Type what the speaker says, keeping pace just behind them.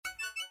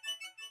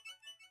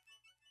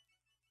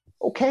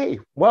Okay,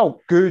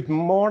 well, good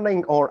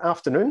morning or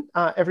afternoon,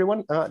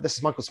 everyone. This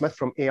is Michael Smith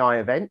from AI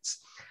Events.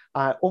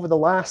 Over the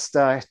last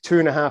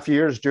 2.5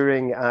 years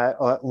during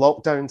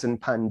lockdowns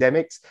and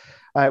pandemics,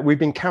 we've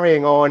been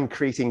carrying on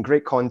creating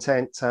great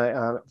content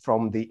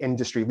from the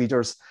industry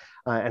leaders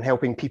and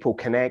helping people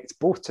connect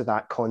both to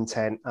that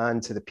content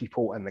and to the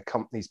people and the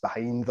companies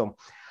behind them.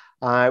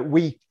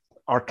 We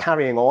are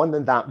carrying on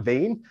in that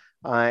vein.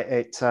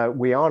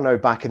 We are now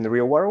back in the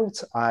real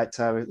world,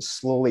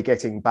 slowly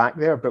getting back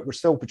there, but we're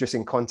still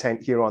producing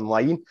content here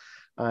online.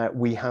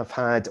 We have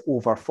had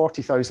over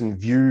 40,000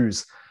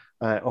 views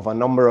of a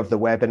number of the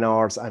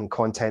webinars and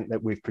content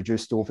that we've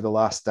produced over the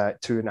last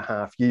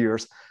 2.5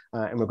 years,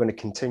 and we're going to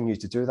continue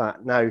to do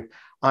that. Now,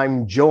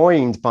 I'm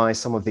joined by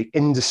some of the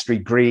industry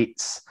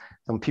greats,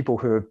 some people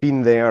who have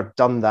been there,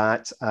 done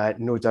that,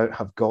 no doubt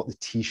have got the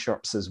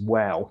t-shirts as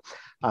well.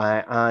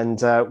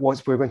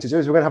 What we're going to do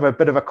is we're going to have a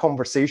bit of a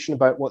conversation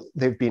about what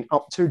they've been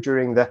up to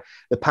during the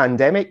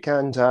pandemic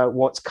and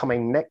what's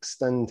coming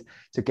next, and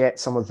to get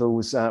some of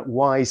those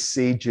wise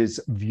sages'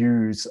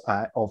 views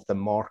of the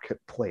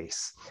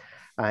marketplace.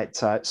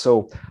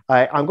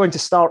 I'm going to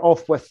start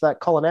off with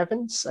Colin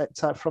Evans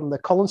from the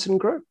Collinson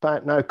Group.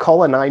 Now,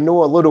 Colin, I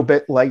know a little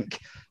bit like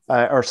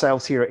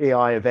ourselves here at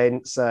AI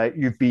Events,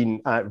 you've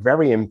been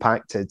very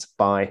impacted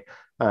by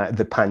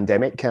the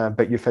pandemic,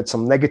 but you've had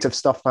some negative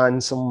stuff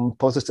and some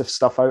positive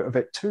stuff out of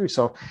it too.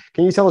 So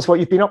can you tell us what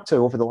you've been up to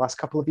over the last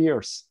couple of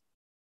years?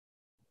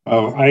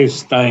 Well,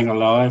 staying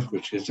alive,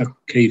 which is a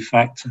key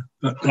factor,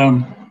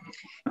 and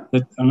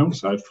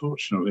also,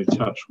 fortunately,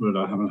 touch wood,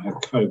 I haven't had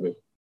COVID.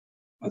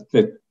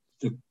 The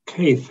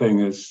key thing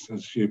is,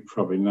 as you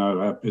probably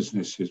know, our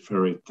business is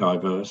very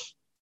diverse.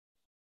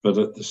 But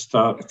at the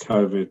start of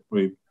COVID,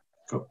 we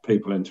got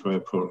people into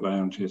airport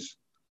lounges.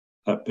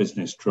 That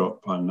business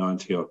dropped by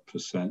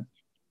 90-odd%.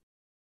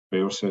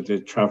 We also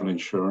did travel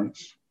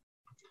insurance.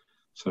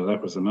 So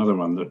that was another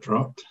one that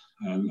dropped,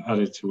 and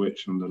added to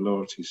which on the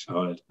loyalty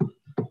side,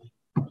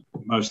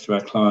 most of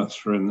our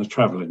clients were in the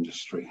travel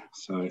industry.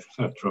 So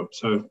that dropped.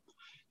 So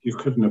you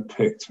couldn't have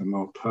picked a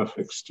more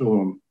perfect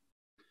storm.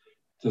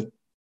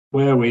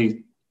 Where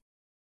we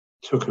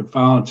took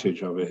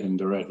advantage of it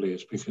indirectly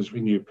is because we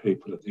knew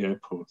people at the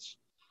airports,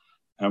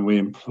 and we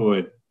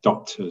employed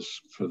doctors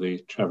for the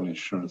travel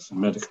insurance and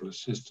medical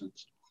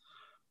assistants.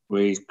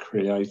 We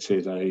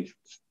created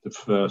the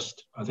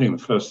first in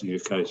the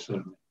UK,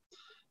 certainly,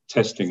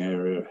 testing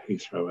area at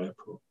Heathrow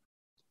Airport.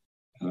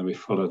 And then we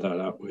followed that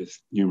up with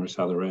numerous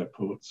other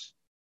airports,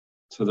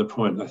 to the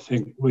point I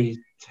think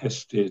we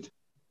tested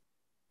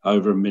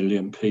over 1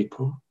 million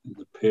people in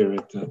the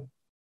period that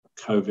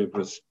COVID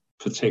was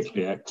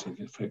particularly active,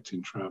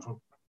 affecting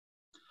travel.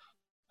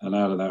 And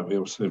out of that,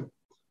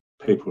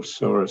 people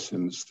saw us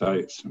in the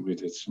States, and we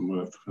did some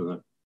work for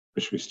them,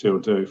 which we still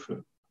do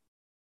for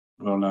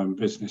well-known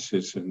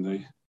businesses in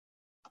the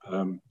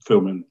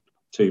film and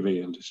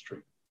TV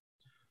industry.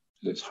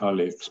 It's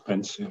highly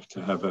expensive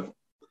to have a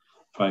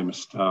famous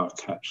star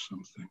catch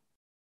something.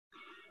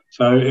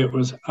 So it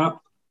was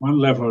up one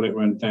level, it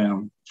went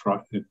down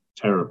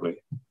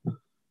terribly,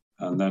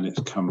 and then it's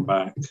come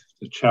back.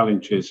 The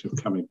challenges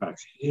of coming back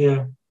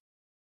here,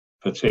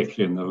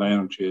 particularly in the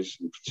lounges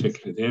and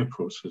particularly the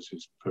airports, as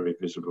is very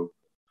visible,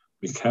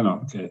 we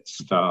cannot get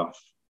staff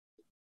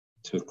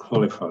to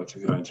qualify to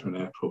go into an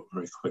airport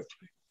very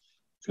quickly,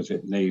 because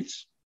it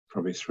needs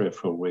probably 3 or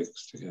 4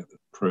 weeks to get the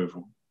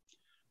approval,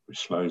 which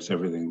slows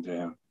everything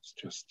down. It's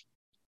just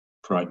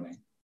frightening.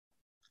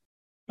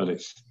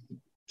 But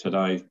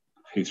today,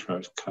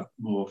 Heathrow's cut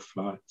more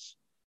flights,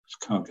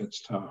 just can't get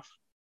staff.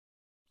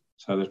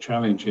 So the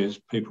challenge is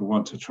people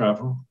want to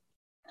travel.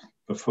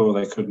 Before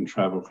they couldn't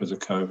travel because of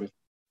COVID.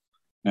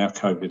 Now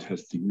COVID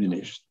has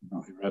diminished,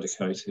 not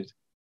eradicated,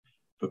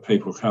 but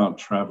people can't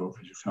travel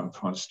because you can't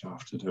find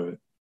staff to do it.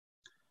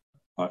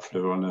 I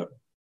flew on a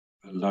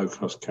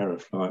low-cost carrier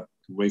flight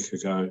a week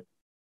ago.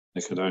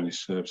 They could only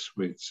serve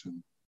sweets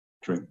and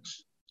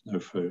drinks, no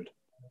food.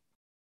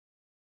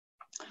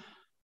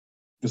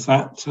 Is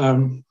that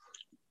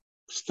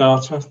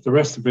starter? The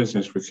rest of the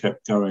business, we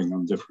kept going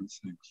on different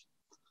things.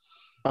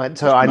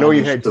 So I know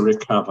you had to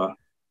recover.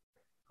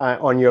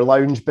 On your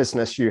lounge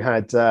business, you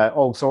had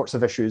all sorts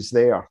of issues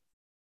there.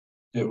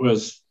 It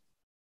was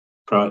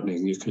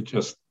frightening. You could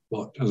just,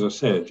 as I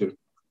said, you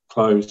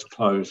close.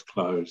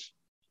 The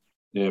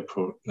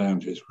airport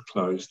lounges were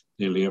closed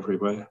nearly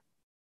everywhere.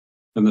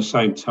 At the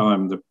same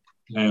time, the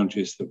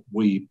lounges that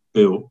we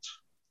built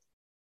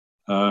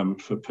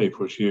for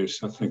people's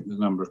use, I think the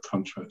number of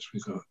contracts we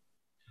got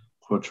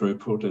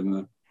quadrupled in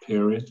the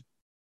period.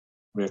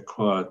 We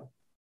acquired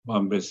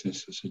one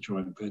business as a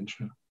joint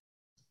venture,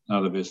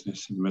 another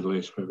business in the Middle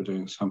East where we're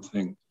doing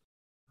something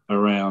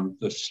around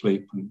the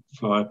sleep and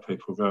fly.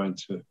 People go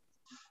into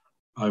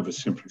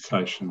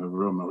oversimplification of a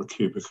room or a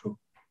cubicle,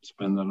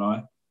 spend the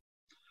night,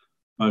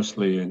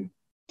 mostly in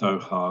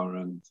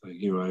Doha and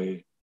the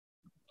UAE.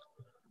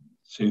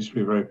 Seems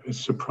to be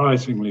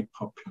surprisingly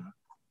popular.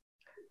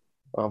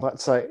 Well,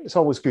 that's it's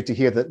always good to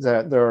hear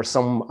that there are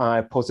some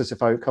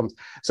positive outcomes.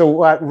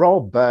 So,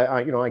 Rob,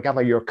 I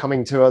gather you're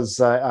coming to us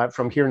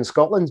from here in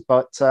Scotland,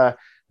 but how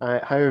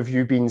have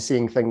you been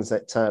seeing things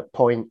at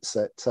points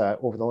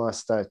over the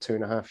last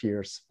 2.5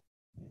 years?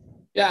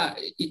 Yeah,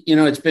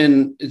 it's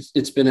been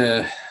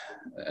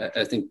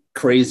I think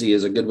crazy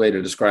is a good way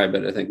to describe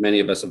it. I think many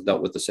of us have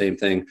dealt with the same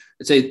thing.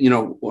 I'd say,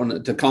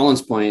 to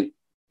Colin's point,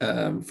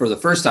 for the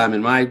first time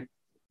in my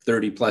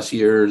 30 plus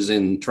years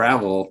in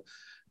travel,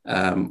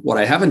 what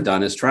I haven't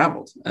done is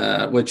traveled,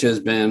 which has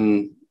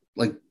been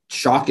like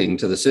shocking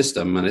to the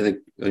system. And I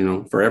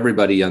think, for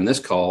everybody on this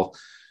call,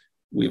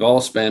 we've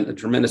all spent a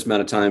tremendous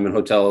amount of time in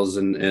hotels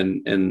and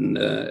in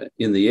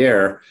the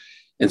air.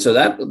 And so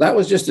that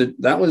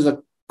was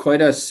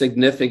quite a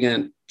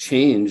significant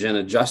change and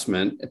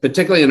adjustment,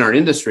 particularly in our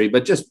industry,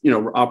 but just,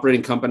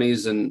 operating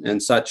companies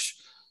and such.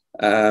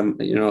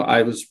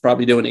 I was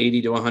probably doing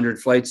 80 to 100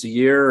 flights a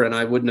year, and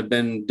I wouldn't have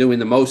been doing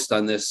the most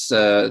on this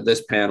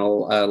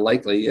panel,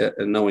 likely,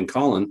 knowing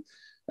Colin.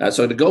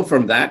 So to go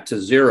from that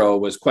to zero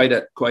was quite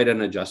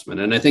an adjustment.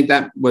 And I think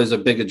that was a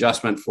big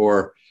adjustment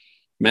for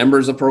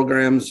members of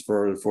programs,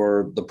 for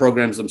the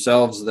programs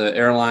themselves, the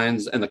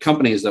airlines and the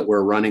companies that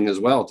we're running as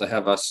well. To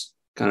have us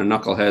kind of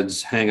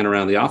knuckleheads hanging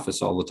around the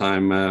office all the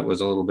time was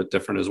a little bit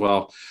different as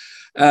well.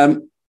 I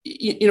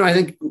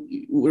think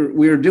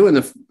we're doing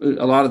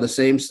a lot of the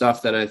same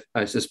stuff that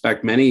I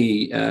suspect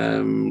many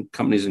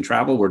companies in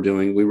travel were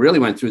doing. We really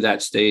went through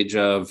that stage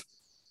of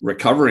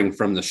recovering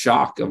from the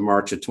shock of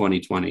March of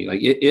 2020.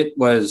 Like it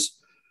was,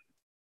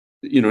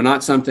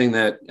 not something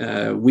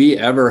that we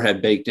ever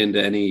had baked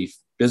into any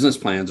business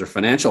plans or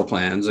financial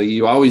plans. Like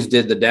you always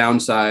did the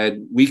downside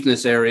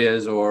weakness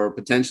areas or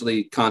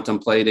potentially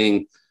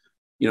contemplating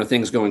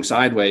things going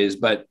sideways,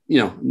 but,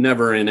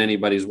 never in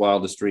anybody's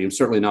wildest dreams,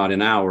 certainly not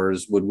in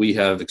ours, would we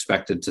have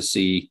expected to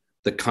see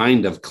the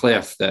kind of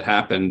cliff that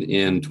happened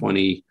in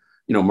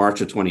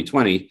March of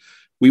 2020.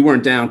 We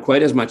weren't down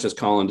quite as much as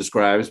Colin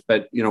describes,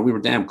 but, we were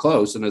damn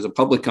close. And as a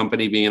public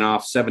company being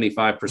off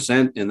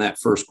 75% in that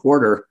first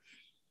quarter,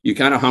 you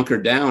kind of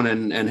hunkered down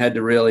and had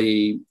to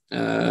really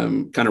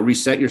kind of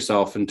reset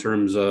yourself in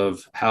terms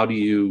of how do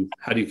you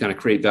kind of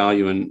create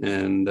value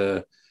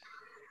and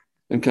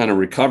kind of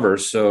recover.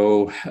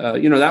 So,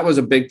 that was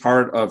a big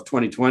part of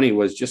 2020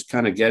 was just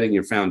kind of getting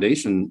your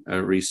foundation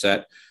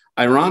reset.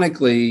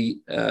 Ironically,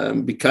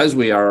 because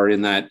we are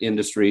in that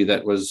industry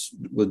that was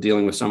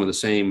dealing with some of the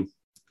same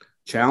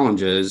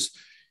challenges,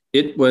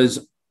 it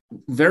was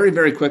very,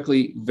 very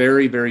quickly,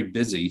 very, very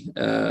busy,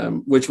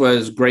 which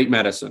was great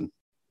medicine.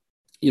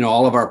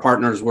 All of our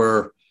partners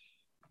were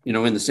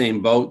in the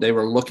same boat. They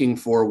were looking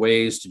for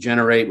ways to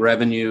generate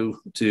revenue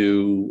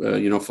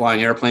to,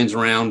 flying airplanes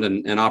around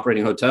and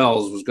operating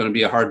hotels was going to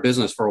be a hard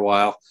business for a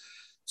while.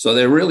 So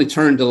they really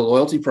turned to the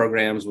loyalty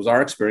programs, was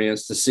our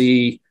experience, to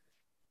see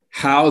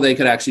how they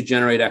could actually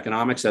generate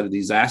economics out of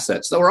these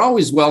assets that were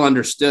always well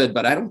understood,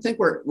 but I don't think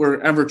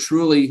we're ever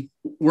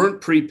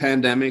weren't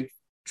pre-pandemic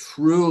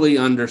truly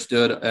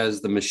understood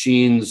as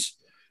the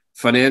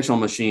financial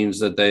machines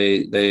that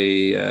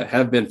they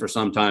have been for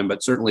some time,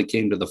 but certainly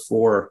came to the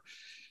fore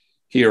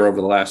here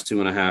over the last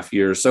 2.5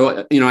 years.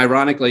 So,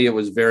 ironically, it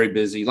was very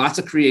busy, lots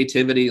of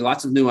creativity,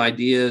 lots of new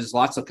ideas,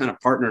 lots of kind of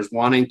partners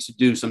wanting to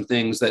do some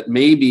things that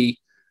maybe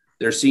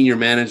their senior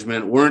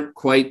management weren't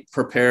quite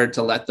prepared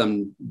to let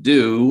them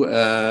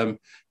do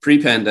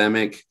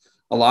pre-pandemic.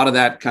 A lot of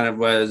that kind of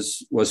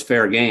was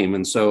fair game.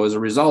 And so as a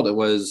result,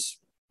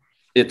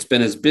 it's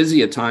been as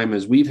busy a time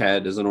as we've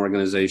had as an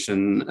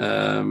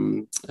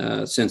organization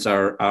since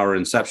our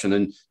inception.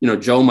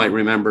 And, Joe might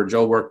remember,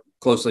 Joe worked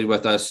closely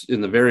with us in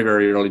the very,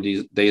 very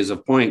early days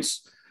of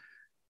Points.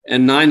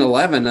 And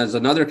 9/11 as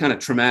another kind of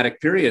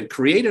traumatic period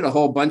created a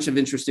whole bunch of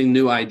interesting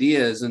new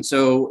ideas. And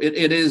so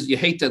it is, you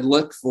hate to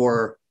look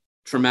for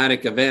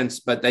traumatic events,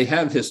 but they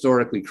have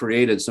historically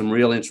created some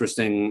real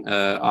interesting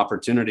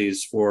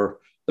opportunities for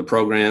the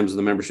programs,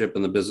 the membership,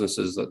 and the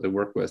businesses that they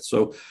work with.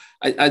 So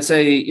I'd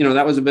say,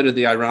 that was a bit of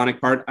the ironic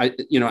part.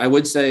 I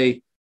would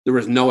say there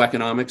was no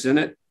economics in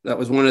it. That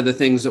was one of the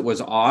things that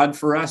was odd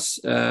for us.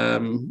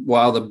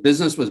 While the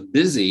business was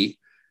busy,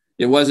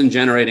 it wasn't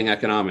generating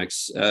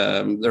economics. We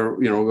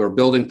were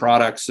building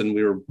products and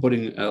we were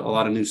putting a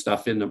lot of new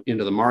stuff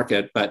into the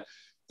market, but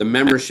the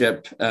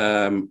membership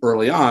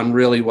early on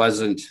really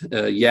wasn't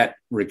yet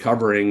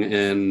recovering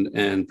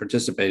and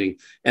participating.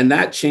 And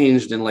that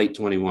changed in late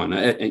 21.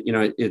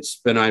 It's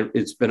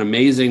been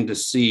amazing to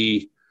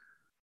see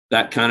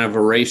that kind of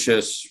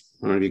voracious,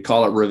 I don't know if you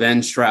call it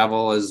revenge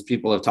travel, as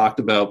people have talked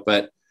about,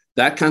 but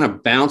that kind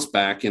of bounce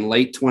back in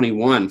late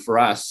 21 for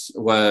us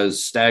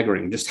was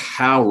staggering, just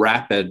how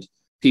rapid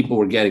people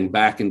were getting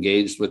back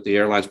engaged with the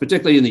airlines,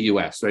 particularly in the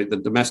US, right? The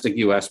domestic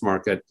US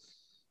market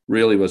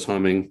really was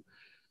humming.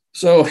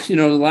 So, the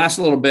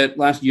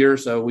last year or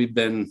so, we've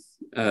been,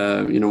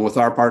 with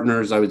our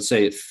partners, I would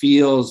say it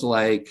feels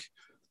like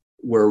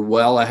we're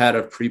well ahead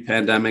of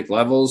pre-pandemic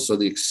levels. So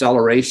the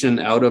acceleration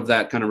out of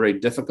that kind of very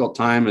difficult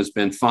time has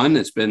been fun.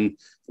 It's been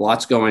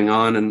lots going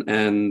on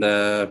and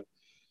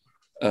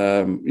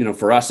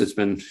for us, it's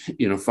been,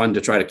 fun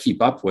to try to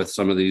keep up with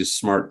some of these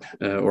smart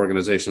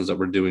organizations that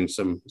we're doing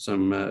some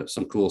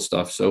cool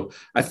stuff. So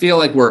I feel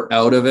like we're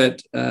out of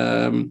it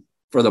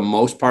for the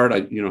most part.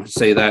 I,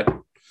 say that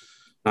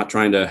not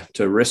trying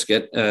to risk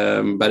it,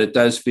 but it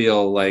does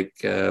feel like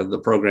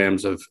the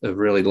programs have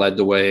really led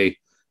the way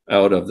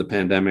out of the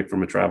pandemic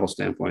from a travel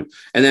standpoint.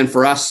 And then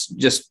for us,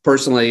 just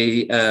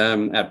personally,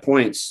 at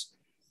Points,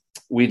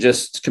 we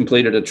just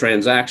completed a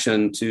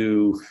transaction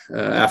to,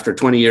 after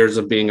 20 years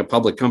of being a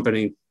public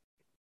company,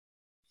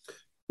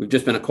 we've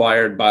just been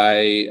acquired by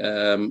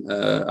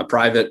a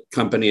private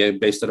company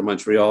based out of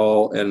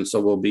Montreal. And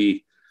so we'll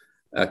be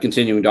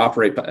continuing to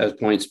operate as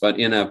Points, but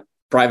in a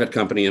private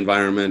company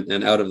environment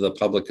and out of the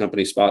public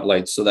company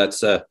spotlight. So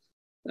that's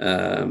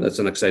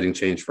an exciting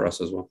change for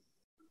us as well.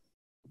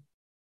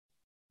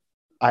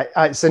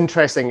 It's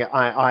interesting.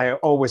 I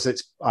always,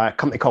 it's a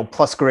company called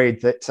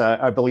Plusgrade that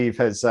I believe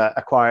has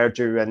acquired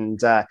you, and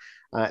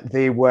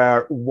they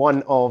were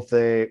one of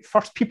the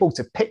first people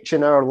to pitch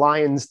in our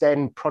Lions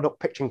Den product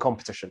pitching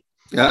competition.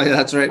 Yeah,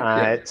 that's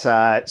right.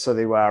 So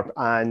they were,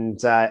 and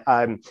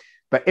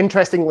but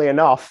interestingly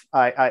enough,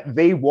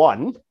 they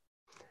won,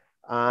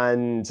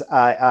 and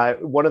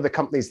one of the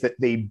companies that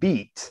they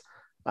beat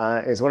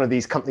is one of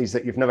these companies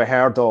that you've never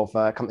heard of,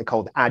 a company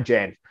called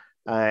Adyen.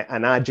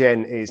 And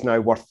Adyen is now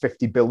worth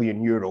 50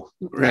 billion euro.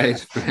 Right.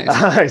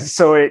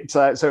 So it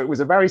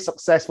was a very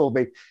successful.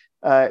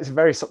 It's a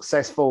very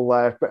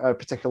successful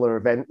particular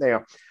event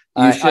there.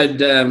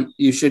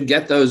 You should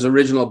get those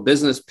original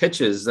business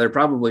pitches. They're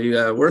probably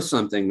worth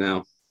something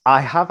now.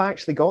 I have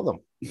actually got them.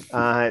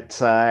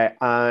 So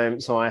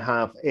I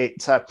have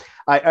it.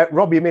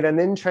 Rob, you made an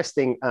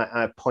interesting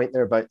point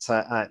there about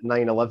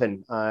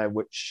 9/11,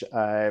 which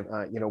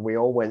we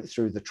all went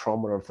through the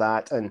trauma of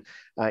that, and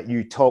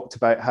you talked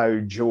about how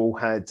Joe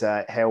had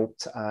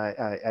helped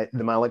the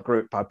Mallet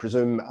Group, I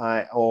presume,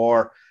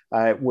 or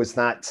was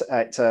that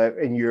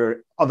in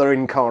your other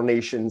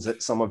incarnations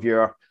at some of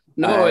your?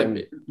 No,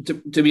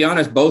 to be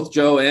honest, both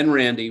Joe and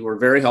Randy were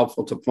very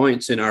helpful to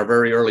Points in our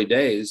very early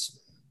days.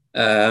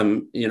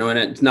 And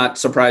it's not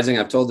surprising.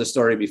 I've told this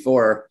story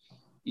before.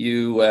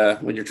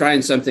 When you're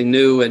trying something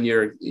new and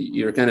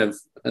you're kind of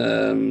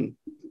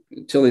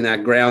tilling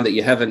that ground that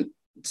you haven't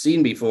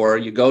seen before,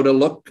 you go to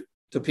look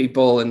to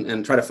people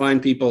and try to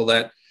find people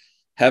that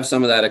have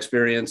some of that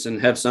experience and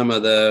have some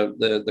of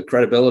the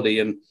credibility.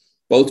 And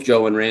both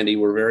Joe and Randy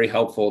were very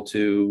helpful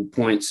to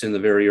Points in the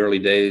very early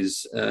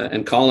days.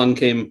 And Colin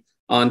came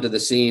onto the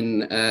scene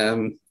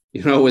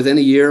within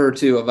a year or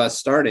two of us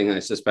starting, I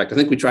suspect. I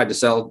think we tried to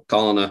sell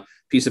Colin a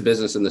piece of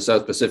business in the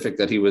South Pacific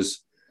that he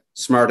was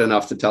smart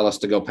enough to tell us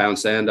to go pound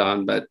sand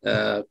on. But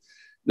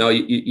no,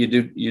 you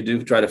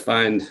do try to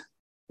find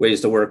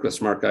ways to work with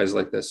smart guys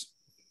like this.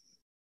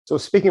 So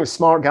speaking of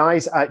smart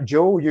guys,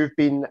 Joe, you've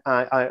been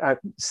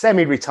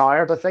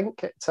semi-retired, I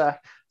think,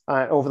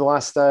 over the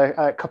last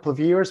couple of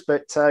years.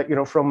 But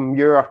from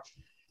your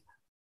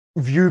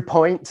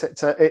viewpoint at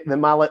the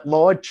Mallet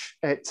Lodge,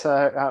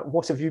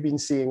 what have you been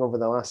seeing over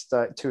the last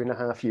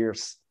 2.5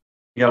 years?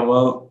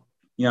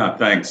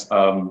 Thanks.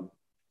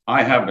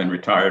 I have been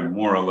retired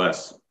more or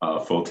less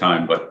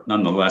full-time, but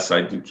nonetheless,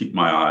 I do keep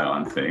my eye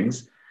on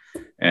things.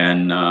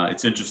 And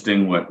it's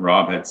interesting what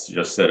Rob had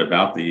just said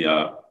about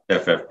the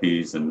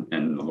FFPs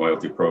and the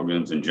loyalty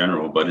programs in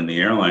general. But in the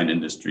airline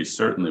industry,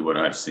 certainly what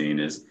I've seen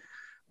is,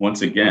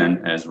 once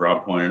again, as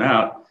Rob pointed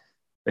out,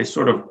 they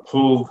sort of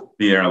pulled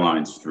the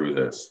airlines through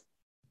this.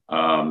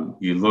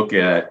 You look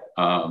at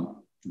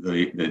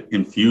the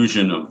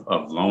infusion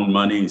of loan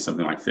money,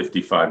 something like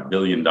 $55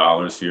 billion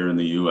here in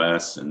the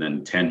US, and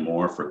then 10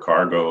 more for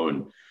cargo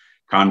and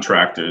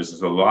contractors.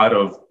 There's a lot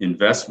of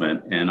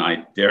investment. And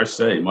I dare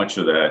say much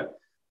of that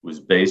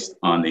was based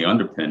on the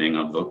underpinning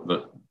of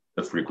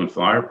the frequent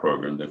flyer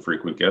program, the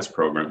frequent guest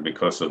program,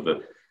 because of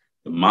the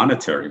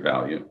monetary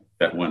value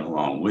that went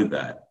along with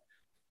that.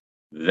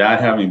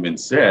 That having been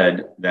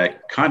said,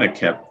 that kind of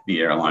kept the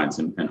airlines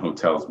and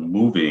hotels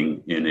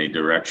moving in a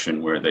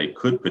direction where they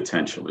could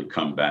potentially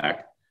come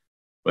back.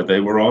 But they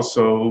were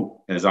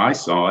also, as I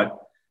saw it,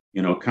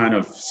 kind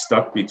of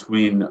stuck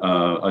between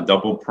a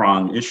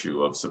double-pronged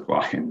issue of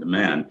supply and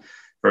demand.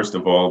 First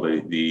of all,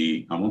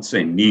 the I won't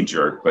say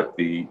knee-jerk, but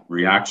the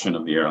reaction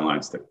of the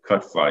airlines to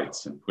cut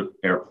flights and put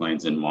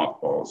airplanes in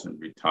mothballs and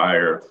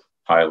retire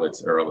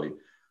pilots early.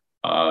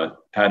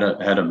 Had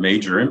a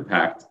major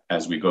impact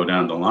as we go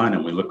down the line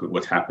and we look at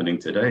what's happening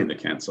today. The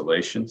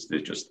cancellations,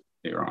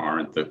 there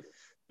aren't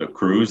the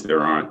crews,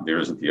 there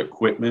isn't the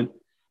equipment.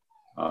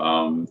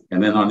 And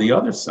then on the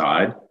other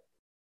side,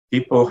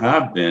 people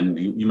have been,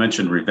 you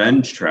mentioned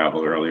revenge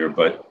travel earlier,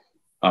 but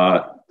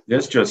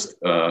there's just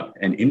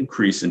an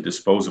increase in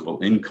disposable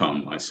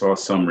income. I saw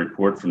some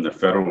report from the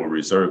Federal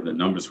Reserve, the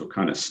numbers were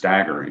kind of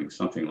staggering,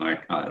 something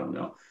like,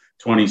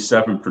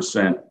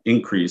 27%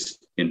 increase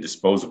in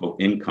disposable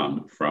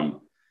income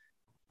from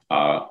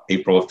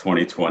April of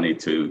 2020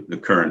 to the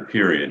current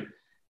period.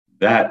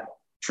 That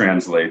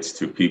translates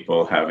to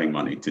people having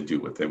money to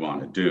do what they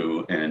want to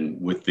do. And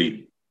with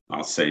the,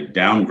 I'll say,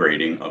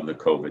 downgrading of the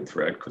COVID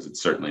threat, because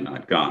it's certainly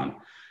not gone,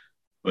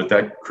 but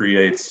that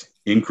creates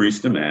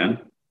increased demand.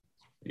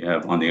 You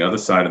have on the other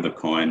side of the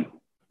coin,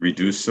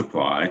 reduced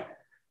supply,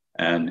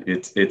 and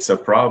it's a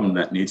problem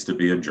that needs to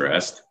be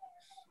addressed.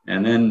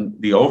 And then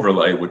the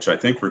overlay, which I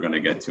think we're going to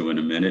get to in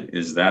a minute,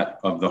 is that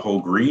of the whole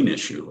green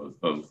issue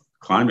of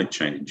climate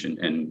change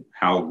and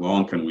how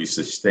long can we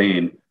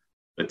sustain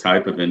the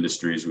type of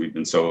industries we've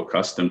been so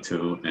accustomed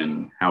to,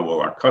 and how will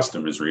our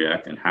customers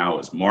react, and how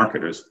as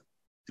marketers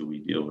do we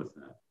deal with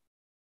that?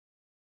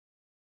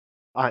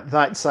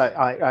 That's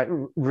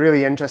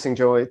really interesting,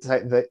 Joe.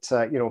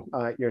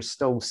 That you're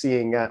still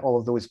seeing all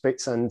of those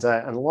bits and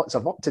lots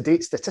of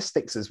up-to-date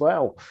statistics as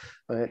well,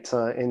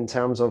 in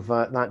terms of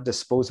that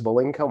disposable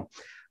income.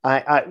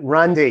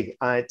 Randy,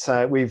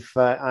 we've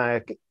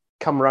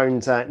come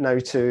round now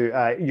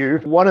to you.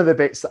 One of the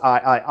bits that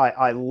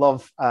I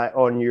love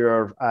on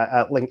your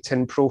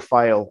LinkedIn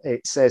profile,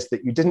 it says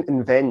that you didn't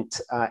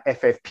invent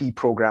FFP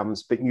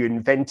programs, but you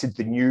invented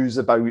the news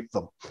about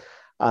them.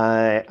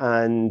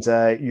 And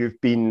you've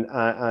been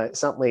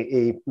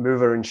certainly a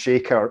mover and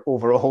shaker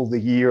over all the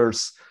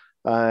years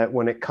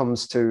when it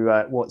comes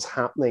to what's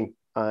happening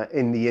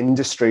in the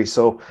industry.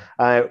 So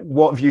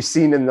what have you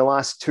seen in the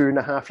last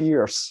 2.5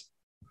 years?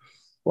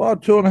 Well,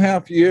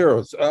 2.5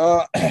 years.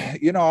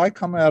 I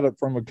come at it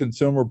from a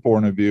consumer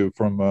point of view,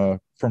 from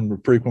the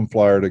frequent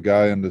flyer, the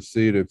guy in the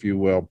seat, if you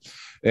will.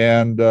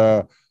 And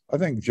I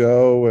think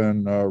Joe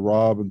and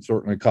Rob and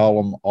certainly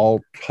Colin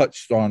all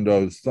touched on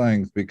those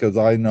things, because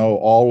I know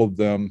all of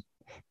them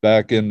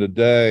back in the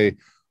day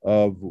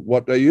of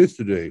what they used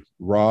to do.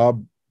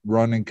 Rob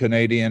running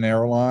Canadian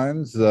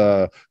Airlines,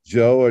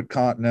 Joe at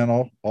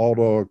Continental,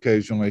 although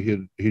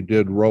occasionally he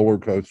did roller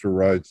coaster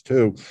rides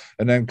too.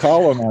 And then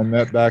Colin I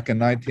met back in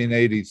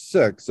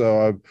 1986.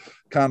 So I've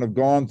kind of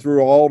gone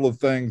through all the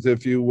things,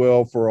 if you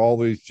will, for all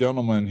these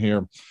gentlemen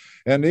here.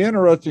 And the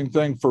interesting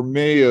thing for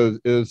me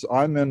is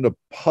I'm in the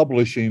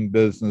publishing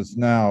business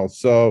now.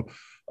 So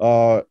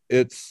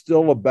it's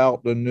still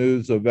about the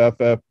news of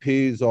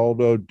FFPs,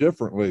 although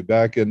differently.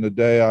 Back in the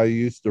day, I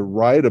used to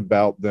write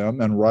about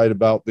them and write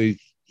about these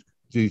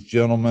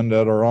gentlemen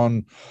that are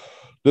on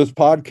this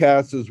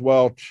podcast as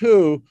well,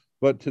 too.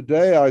 But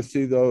today I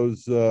see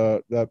those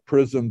that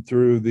prism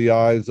through the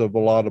eyes of a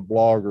lot of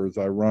bloggers.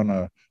 I run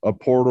a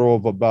portal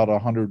of about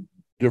 100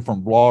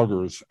 different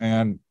bloggers.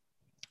 And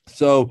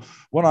so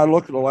when I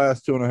look at the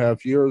last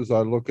 2.5 years,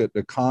 I look at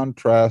the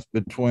contrast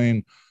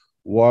between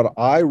what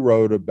I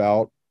wrote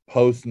about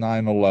post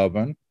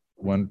 9/11,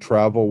 when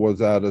travel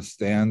was at a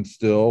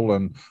standstill,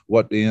 and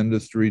what the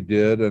industry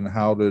did and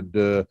how did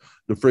the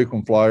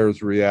frequent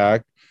flyers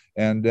react,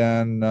 and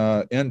then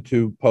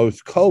into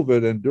post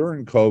COVID and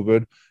during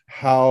COVID,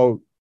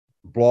 how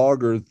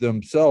bloggers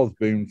themselves,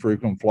 being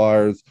frequent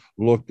flyers,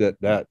 looked at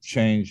that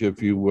change,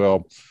 if you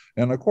will.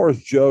 And of course,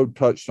 Joe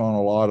touched on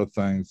a lot of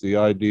things, the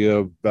idea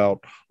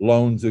about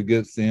loans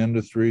against the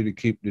industry to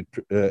keep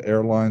the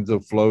airlines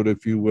afloat,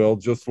 if you will.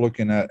 Just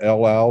looking at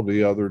El Al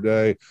the other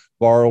day,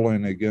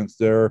 borrowing against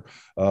their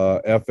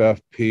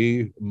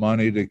FFP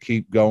money to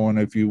keep going,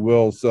 if you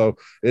will. So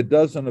it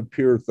doesn't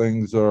appear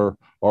things are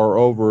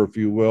over, if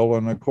you will.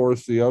 And of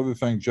course, the other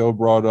thing Joe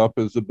brought up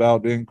is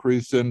about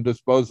increase in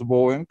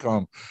disposable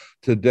income.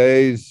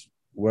 Today's,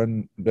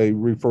 when they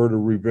refer to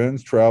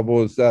revenge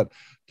travel, is that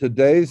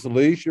today's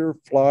leisure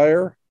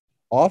flyer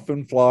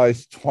often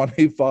flies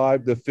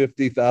 25 to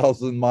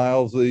 50,000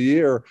 miles a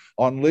year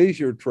on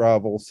leisure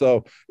travel.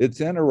 So it's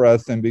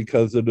interesting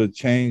because of the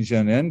change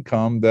in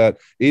income that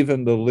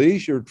even the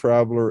leisure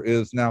traveler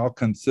is now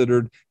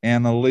considered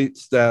an elite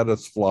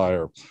status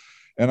flyer.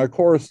 And of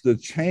course, the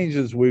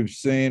changes we've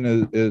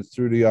seen is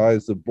through the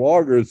eyes of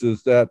bloggers,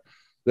 is that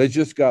they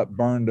just got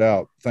burned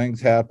out. Things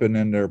happen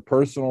in their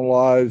personal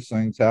lives,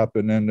 things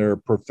happen in their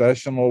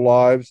professional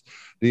lives.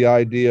 The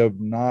idea of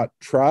not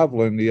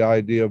traveling, the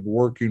idea of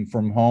working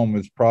from home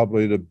is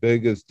probably the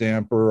biggest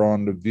damper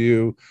on the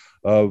view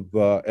of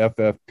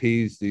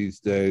FFPs these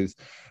days.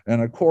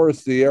 And of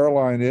course, the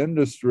airline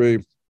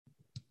industry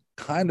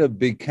kind of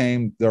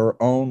became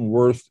their own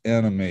worst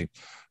enemy,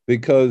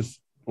 because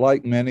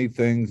like many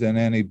things in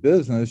any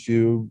business,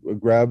 you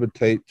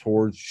gravitate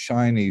towards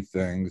shiny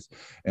things.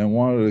 And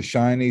one of the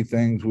shiny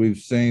things we've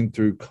seen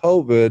through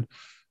COVID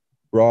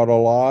brought a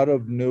lot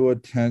of new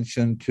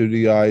attention to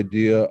the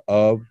idea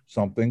of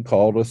something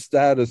called a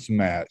status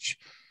match.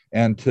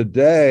 And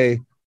today,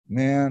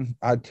 man,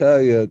 I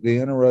tell you, the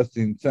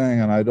interesting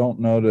thing, and I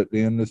don't know that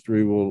the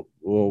industry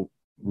will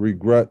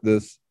regret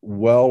this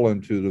well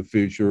into the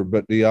future,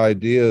 but the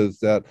idea is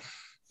that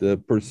the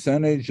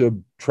percentage of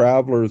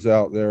travelers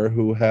out there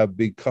who have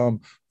become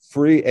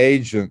free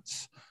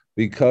agents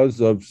because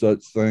of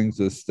such things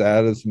as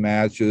status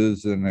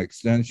matches and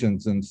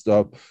extensions and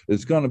stuff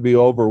is going to be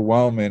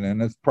overwhelming. And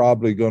it's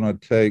probably going to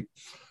take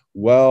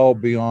well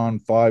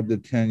beyond 5 to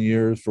 10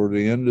 years for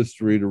the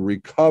industry to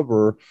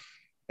recover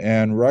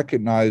and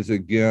recognize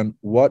again,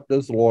 what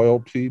does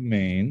loyalty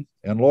mean?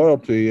 And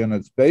loyalty in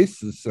its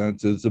basic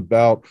sense is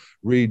about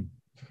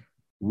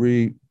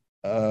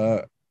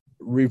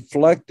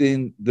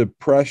reflecting the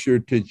pressure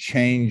to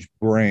change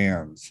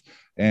brands.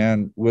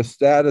 And with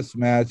status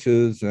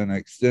matches and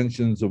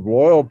extensions of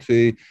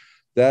loyalty,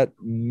 that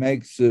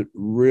makes it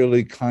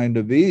really kind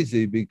of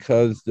easy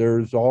because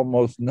there's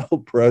almost no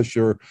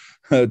pressure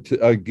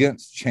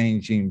against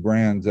changing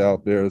brands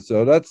out there.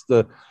 So that's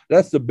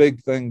the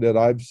big thing that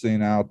I've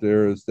seen out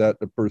there, is that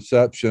the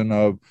perception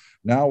of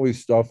now we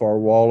stuff our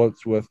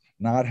wallets with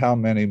not how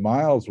many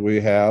miles we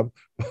have,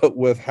 but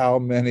with how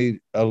many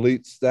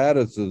elite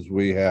statuses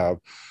we have.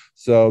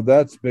 So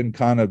that's been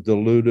kind of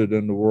diluted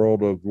in the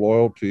world of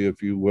loyalty,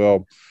 if you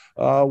will.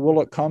 Will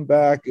it come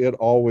back? It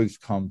always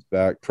comes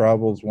back.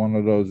 Travel is one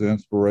of those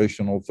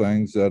inspirational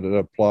things that it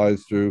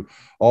applies through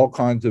all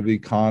kinds of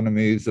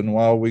economies. And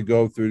while we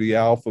go through the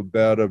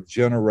alphabet of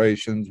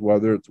generations,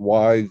 whether it's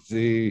Y,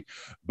 Z,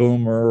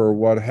 Boomer, or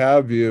what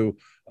have you,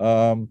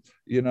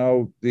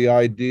 the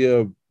idea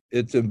of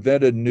it's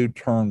invented new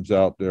terms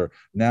out there.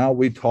 Now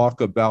we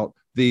talk about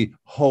the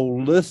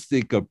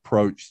holistic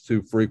approach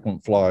to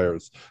frequent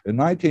flyers. In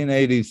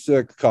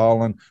 1986,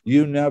 Colin,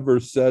 you never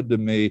said to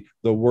me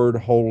the word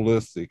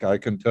holistic. I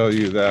can tell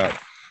you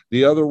that.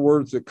 The other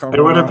words that come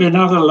There would have been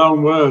other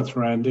long words,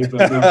 Randy,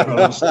 but not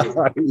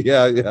holistic.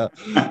 Yeah.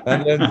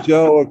 And then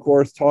Joe, of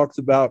course, talks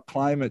about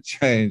climate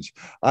change.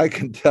 I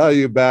can tell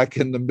you back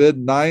in the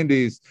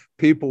mid-90s,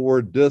 people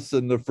were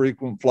dissing the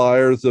frequent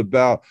flyers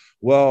about,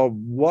 well,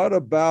 what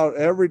about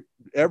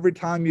every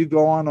time you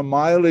go on a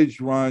mileage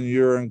run,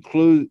 you're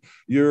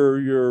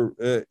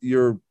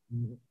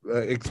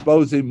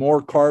exposing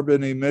more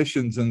carbon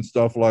emissions and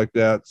stuff like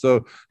that.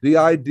 So the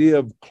idea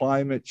of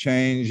climate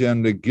change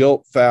and the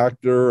guilt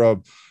factor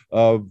of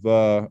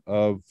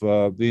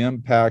the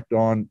impact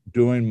on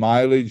doing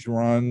mileage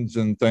runs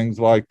and things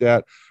like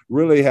that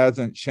really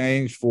hasn't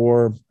changed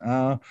for,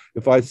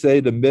 if I say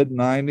the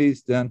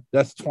mid-90s, then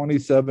that's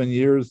 27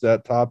 years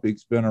that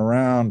topic's been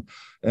around,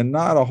 and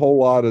not a whole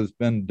lot has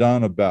been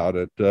done about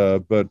it.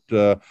 But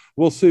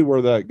we'll see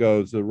where that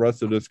goes, the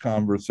rest of this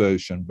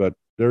conversation. But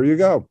there you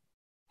go.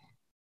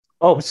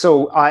 Oh,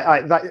 so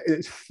that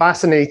it's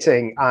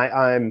fascinating.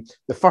 I'm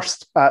the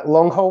first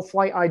long haul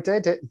flight I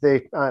did at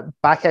the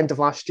back end of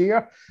last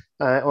year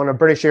on a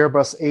British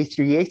Airbus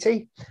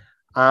A380,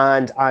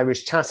 and I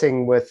was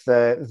chatting with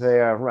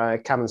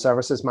their cabin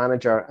services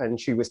manager, and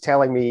she was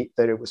telling me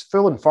that it was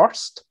full in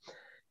first,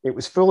 it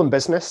was full in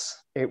business,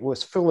 it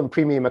was full in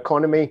premium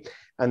economy,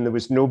 and there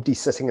was nobody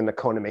sitting in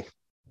economy.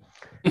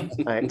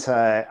 And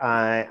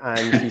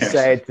she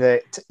said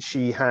that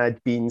she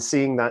had been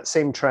seeing that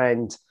same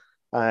trend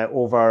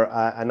over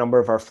a number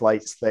of our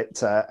flights,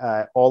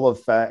 that all of,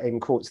 in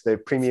quotes, the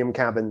premium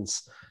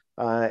cabins,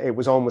 it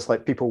was almost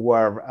like people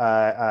were,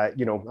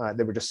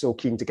 they were just so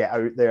keen to get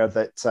out there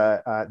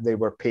that they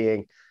were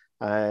paying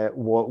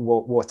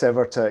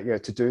whatever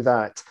to do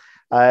that.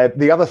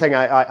 The other thing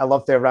I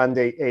love there,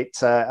 Randy,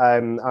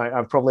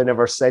 I've probably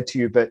never said to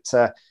you, but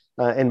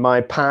in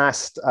my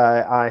past,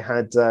 I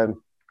had...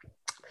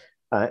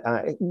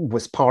 I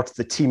was part of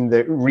the team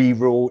that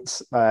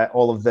rewrote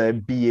all of the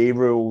BA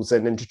rules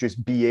and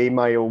introduced BA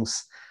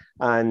miles.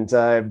 And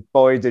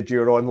boy, did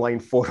your online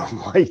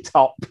forum light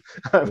up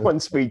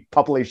once we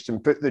published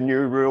and put the new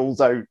rules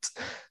out.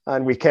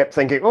 And we kept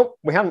thinking, oh,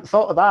 we hadn't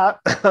thought of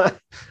that.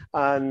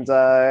 And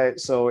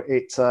so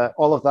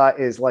all of that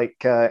is like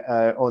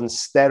on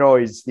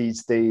steroids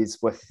these days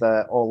with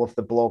all of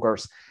the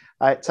bloggers.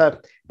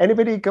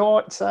 Anybody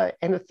got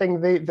anything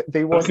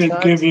they want to add?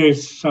 I can give you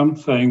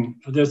something.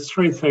 There's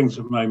three things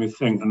that made me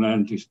think, and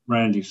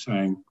Randy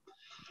saying,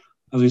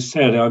 as he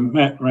said, I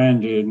met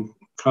Randy in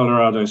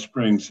Colorado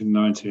Springs in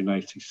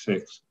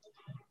 1986,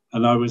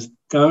 and I was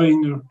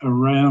going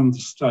around the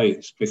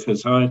States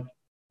because I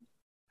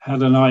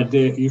had an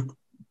idea.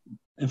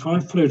 If I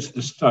flew to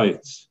the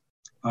States,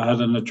 I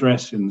had an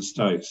address in the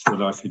States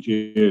that I could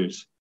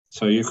use.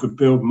 So you could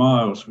build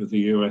miles with the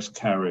US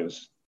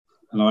carriers.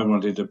 And I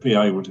wanted to be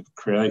able to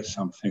create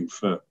something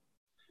for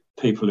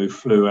people who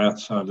flew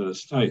outside of the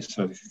States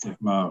so they could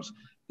get miles.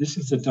 This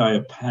is the day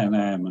of Pan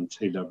Am and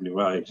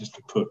TWA, just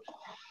to put,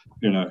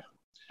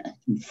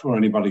 before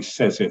anybody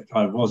says it,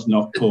 I was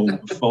not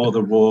born before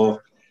the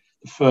war,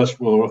 the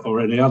first war or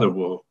any other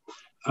war.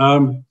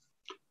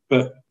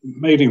 But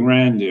meeting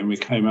Randy, and we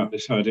came up with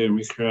this idea, and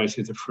we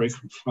created the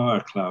Frequent Flyer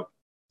Club.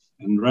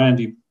 And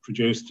Randy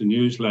produced a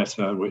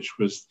newsletter, which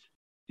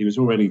he was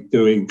already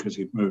doing because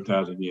he'd moved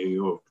out of New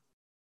York.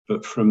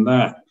 But from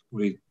that,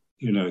 the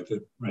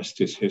rest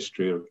is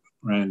history of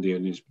Randy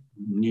and his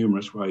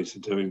numerous ways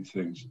of doing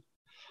things.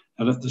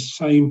 And at the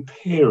same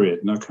period,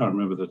 and I can't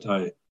remember the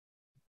day,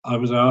 I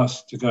was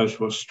asked to go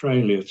to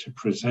Australia to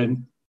present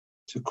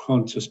to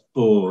Qantas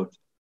board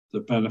the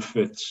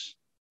benefits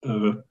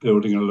of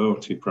building a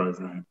loyalty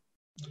program.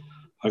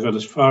 I got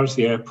as far as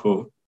the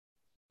airport,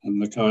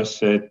 and the guy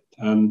said,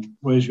 "And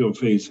where's your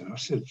visa?" I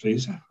said,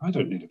 "Visa? I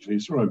don't need a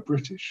visa. I'm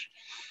British."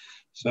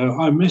 So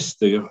I missed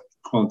the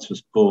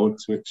Qantas board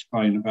to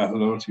explain about the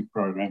loyalty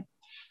program.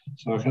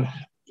 And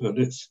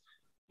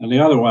the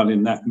other one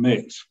in that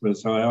mix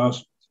was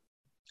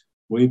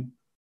we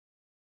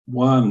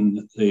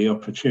won the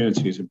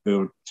opportunity to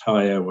build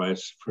Thai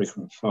Airways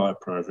frequent flyer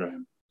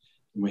program,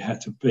 and we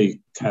had to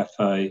beat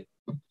Cathay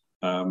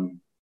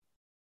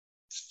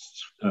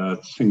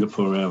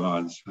Singapore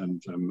Airlines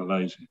and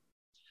Malaysia.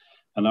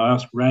 And I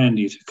asked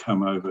Randy to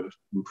come over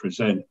and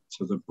present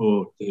to the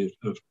board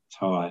of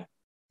Thai.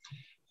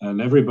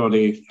 And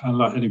everybody,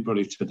 unlike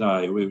anybody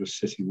today, we were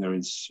sitting there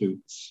in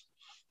suits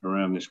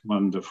around this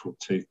wonderful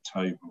teak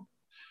table.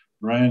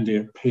 Randy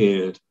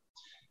appeared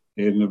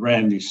in the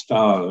Randy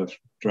style of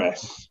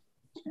dress.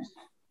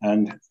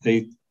 And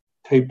he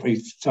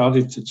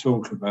started to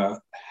talk about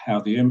how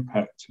the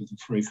impact of the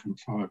frequent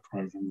flyer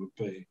program would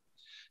be.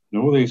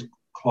 And all these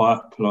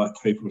quiet, polite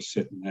people were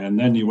sitting there. And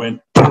then you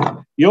went,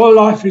 your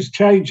life is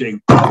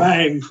changing.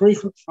 Bang,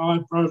 frequent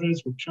flyer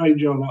programs will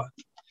change your life.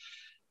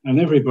 And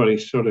everybody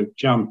sort of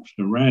jumped,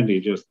 and Randy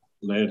just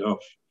led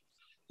off.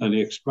 And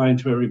he explained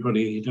to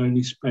everybody he'd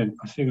only spent,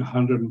 I think,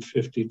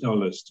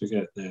 $150 to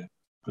get there,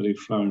 but he'd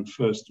flown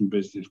first and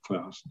business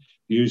class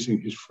using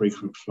his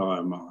frequent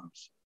flyer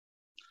miles.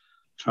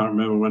 Can't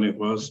remember when it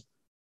was,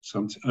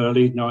 some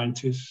early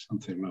 90s,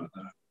 something like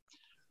that.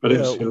 But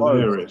it's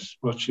hilarious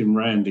watching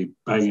Randy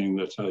banging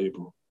the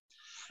table.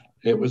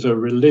 It was a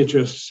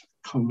religious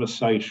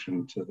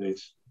conversation to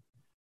this.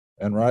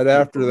 And right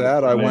after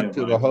that, I went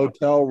to the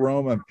hotel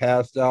room and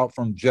passed out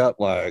from jet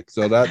lag.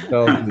 So that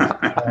tells you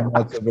how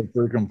much of a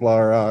frequent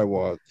flyer I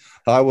was.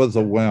 I was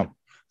a wimp.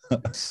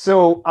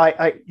 So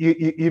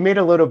you made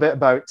a little bit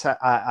about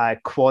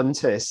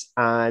Qantas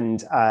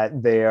and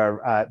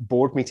their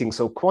board meeting.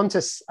 So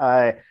Qantas,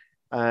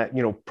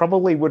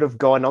 probably would have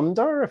gone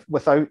under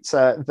without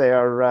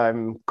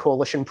their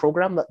coalition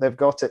program that they've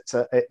got at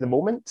the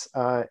moment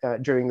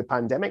during the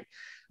pandemic.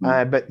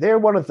 But they're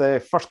one of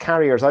the first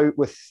carriers out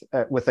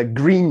with a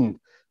green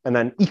and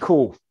an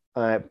eco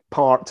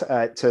part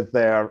to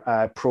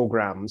their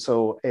program.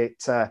 So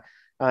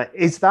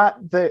is that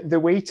the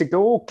way to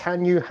go?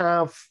 Can you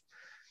have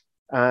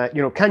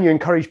can you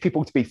encourage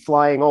people to be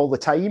flying all the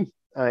time?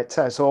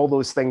 So all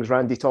those things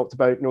Randy talked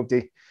about,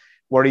 nobody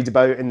worried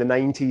about in the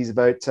 90s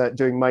about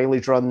doing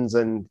mileage runs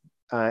and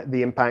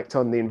the impact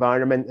on the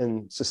environment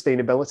and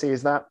sustainability.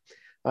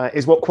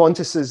 Is what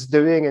Qantas is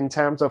doing in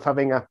terms of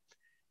having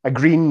a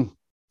green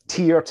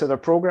tier to their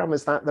program?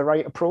 Is that the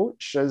right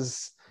approach?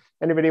 Does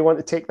anybody want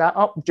to take that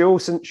up? Joe,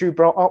 since you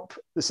brought up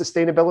the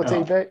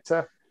sustainability bit.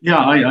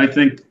 I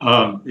think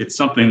it's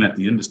something that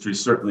the industry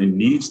certainly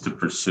needs to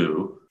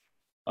pursue.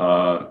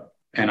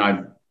 And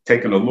I've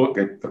taken a look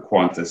at the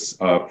Qantas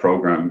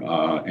program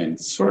and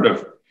sort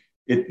of,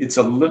 it's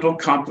a little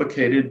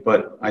complicated,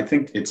 but I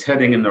think it's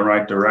heading in the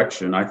right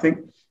direction. I think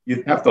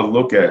you have to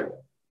look at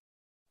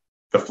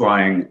the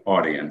flying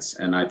audience.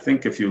 And I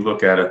think if you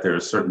look at it, there are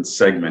certain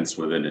segments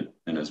within it.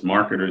 And as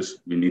marketers,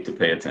 we need to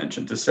pay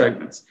attention to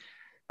segments.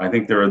 I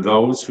think there are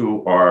those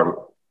who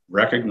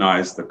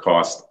recognize the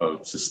cost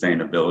of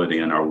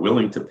sustainability and are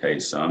willing to pay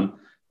some.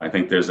 I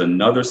think there's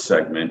another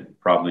segment,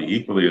 probably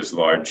equally as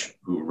large,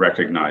 who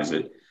recognize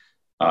it,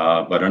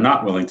 but are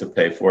not willing to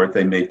pay for it.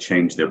 They may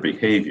change their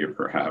behavior,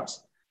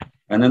 perhaps.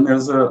 And then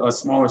there's a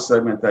smaller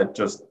segment that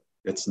just,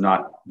 it's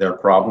not their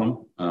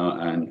problem.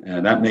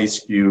 And that may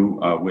skew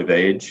with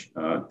age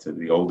to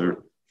the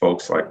older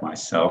folks like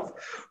myself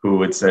who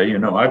would say,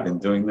 I've been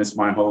doing this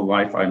my whole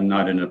life. I'm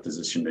not in a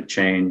position to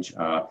change,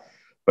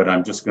 but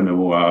I'm just going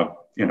to,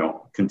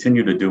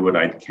 continue to do what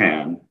I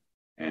can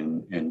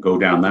and go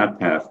down that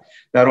path.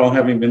 That all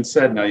having been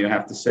said, now you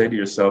have to say to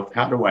yourself,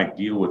 how do I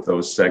deal with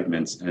those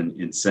segments and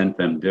incent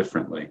them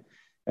differently?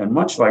 And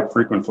much like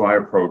frequent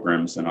flyer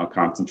programs, and I'll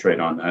concentrate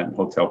on that, and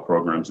hotel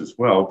programs as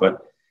well,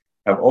 but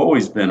have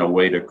always been a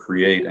way to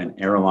create an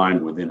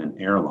airline within an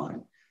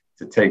airline,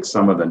 to take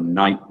some of the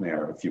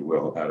nightmare, if you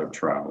will, out of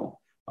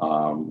travel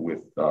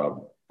with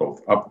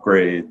both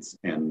upgrades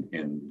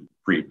and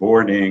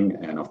pre-boarding,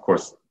 and of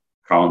course,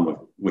 Colin,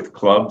 with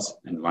clubs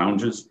and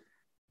lounges.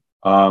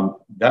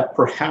 That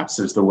perhaps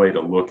is the way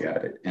to look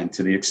at it. And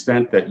to the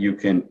extent that you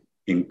can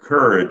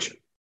encourage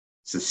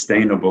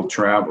sustainable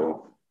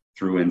travel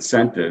through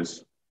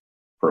incentives,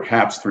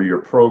 perhaps through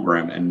your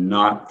program and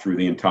not through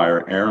the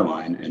entire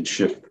airline, and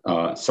shift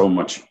so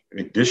much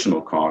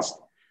additional cost,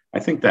 I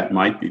think that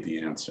might be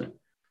the answer.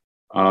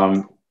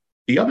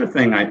 The other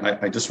thing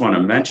I just want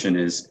to mention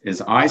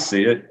is I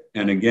see it,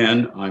 and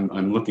again,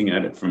 I'm looking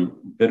at it from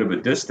a bit of a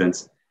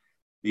distance.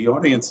 The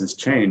audience has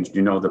changed.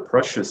 The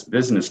precious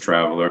business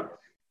traveler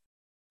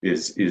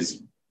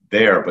is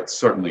there, but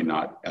certainly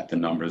not at the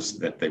numbers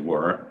that they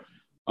were.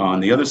 On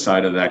the other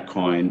side of that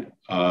coin,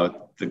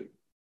 the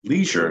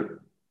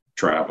leisure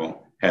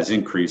travel has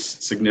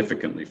increased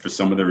significantly for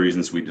some of the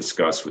reasons we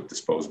discussed with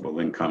disposable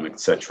income, et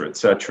cetera, et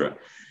cetera.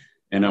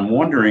 And I'm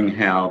wondering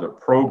how the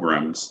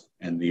programs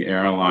and the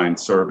airline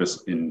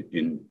service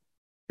in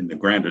the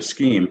grander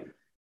scheme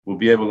will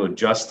be able to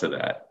adjust to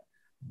that.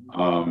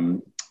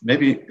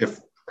 Maybe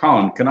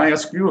Colin, can I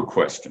ask you a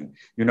question?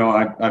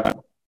 I've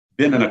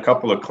been in a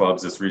couple of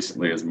clubs as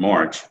recently as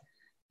March,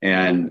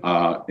 and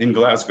in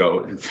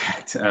Glasgow, in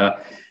fact,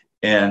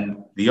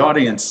 and the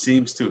audience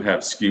seems to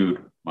have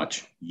skewed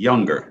much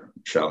younger,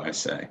 shall I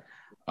say.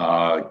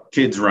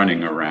 Kids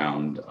running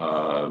around,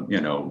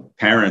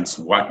 parents,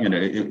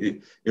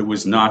 it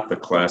was not the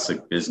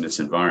classic business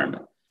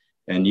environment.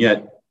 And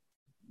yet,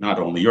 not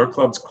only your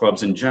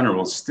clubs in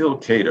general still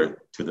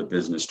cater to the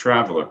business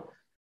traveler.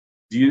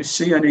 Do you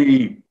see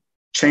any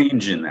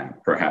change in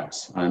that,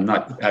 perhaps? I'm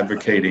not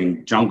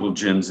advocating jungle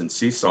gyms and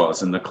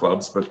seesaws in the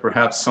clubs, but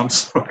perhaps some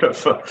sort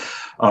of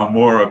a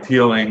more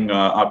appealing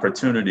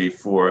opportunity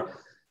for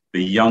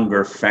the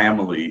younger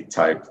family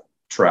type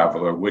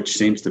traveler, which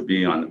seems to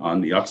be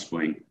on the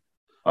upswing,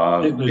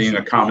 being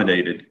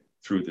accommodated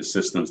through the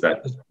systems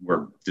that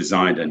were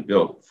designed and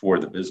built for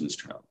the business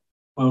travel.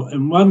 Well,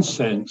 in one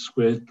sense,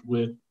 we've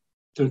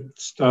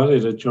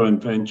started a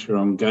joint venture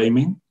on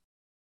gaming.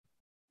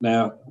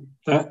 Now,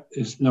 that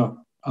is not,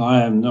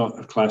 I am not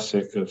a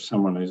classic of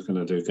someone who's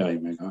going to do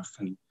gaming.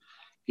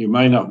 You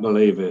may not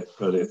believe it,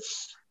 but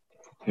it's,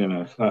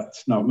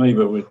 that's not me,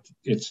 but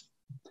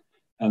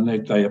and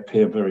they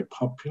appear very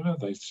popular.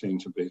 They seem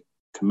to be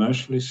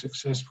commercially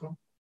successful,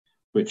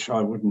 which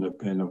I wouldn't have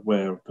been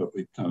aware of, but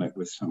we've done it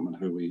with someone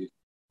who we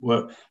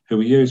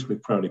used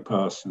with Proudly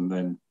Pass, and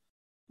then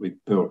we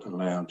built a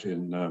lounge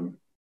in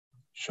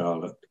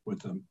Charlotte with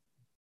them.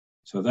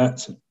 So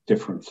that's a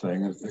different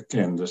thing.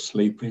 Again, the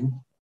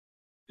sleeping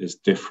is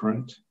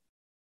different.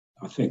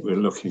 I think we're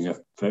looking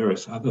at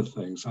various other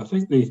things. I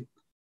think the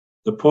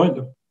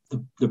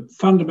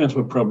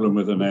fundamental problem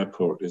with an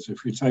airport is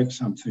if you take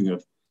something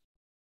of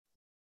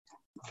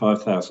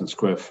 5,000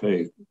 square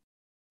feet,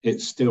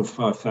 it's still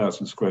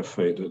 5,000 square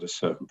feet at a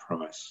certain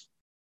price.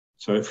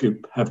 So if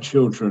you have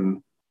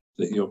children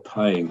that you're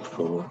paying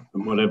for,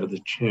 and whatever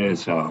the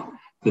chairs are,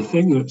 the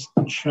thing that's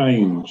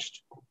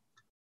changed,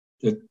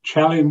 the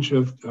challenge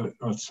of,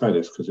 I'd say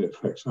this because it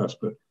affects us,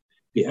 but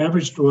the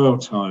average dwell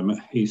time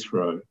at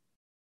Heathrow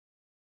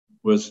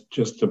was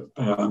just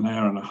about an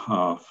hour and a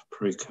half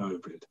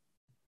pre-COVID.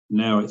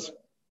 Now it's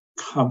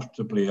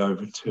comfortably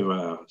over 2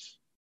 hours.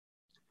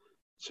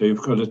 So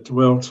you've got a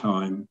dwell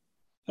time,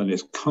 and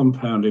it's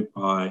compounded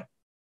by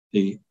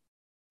the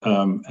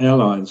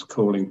airlines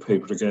calling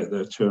people to get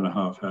there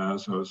 2.5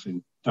 hours. I was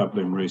in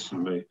Dublin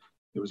recently.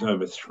 It was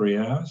over 3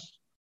 hours.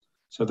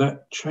 So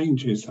that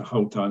changes the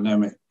whole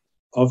dynamic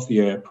of the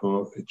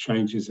airport. It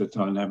changes the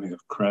dynamic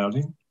of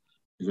crowding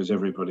because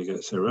everybody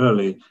gets there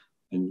early.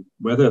 And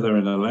whether they're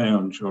in a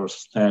lounge or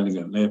standing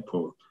at an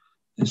airport,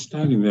 they're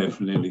standing there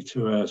for nearly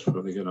 2 hours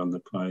before they get on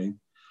the plane.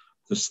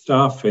 The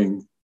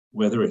staffing,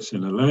 whether it's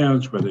in a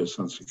lounge, whether it's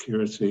on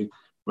security,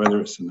 whether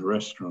it's in the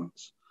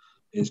restaurants,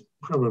 is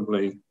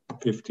probably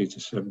 50 to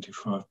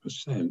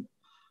 75%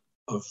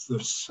 of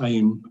the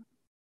same,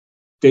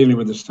 dealing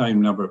with the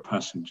same number of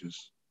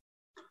passengers.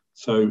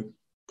 So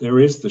there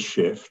is the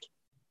shift,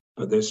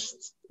 but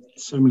there's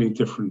so many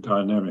different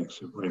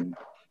dynamics of when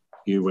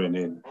you went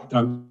in.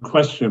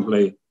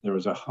 Unquestionably, there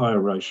was a higher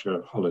ratio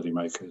of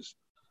holidaymakers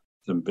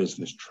than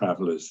business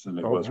travellers than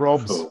it was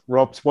before.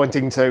 Rob's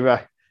wanting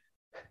to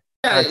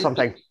add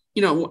something.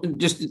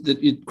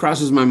 It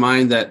crosses my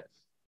mind that,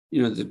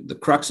 the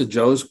crux of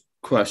Joe's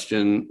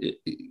question, it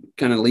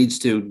kind of leads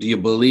to, do you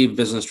believe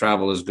business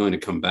travel is going to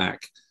come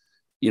back?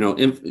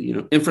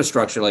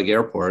 Infrastructure like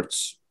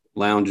airports,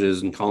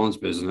 lounges, and Colin's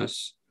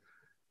business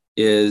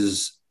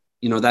is,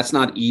 that's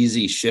not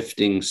easy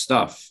shifting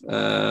stuff.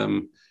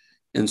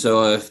 And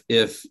so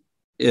if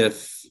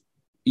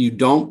you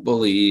don't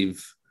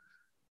believe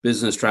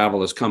business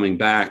travel is coming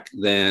back,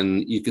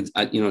 then you could,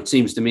 it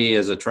seems to me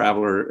as a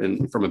traveler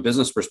and from a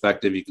business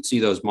perspective, you could see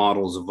those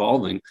models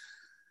evolving.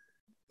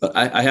 But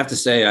I have to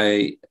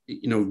say,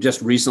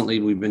 just recently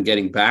we've been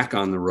getting back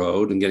on the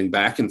road and getting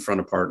back in front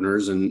of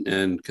partners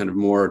and kind of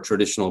more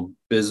traditional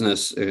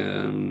business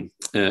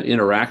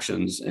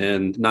interactions,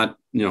 and not,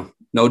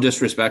 no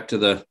disrespect to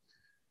the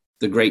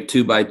great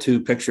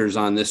 2x2 pictures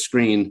on this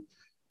screen.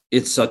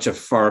 It's such a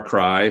far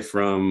cry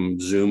from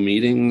Zoom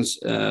meetings,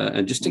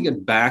 and just to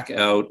get back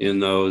out in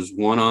those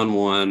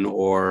one-on-one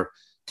or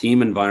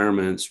team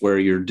environments where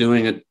you're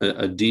doing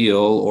a deal,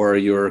 or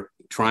you're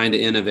trying to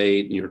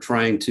innovate and you're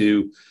trying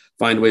to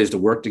find ways to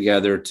work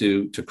together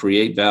to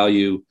create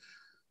value.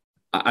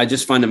 I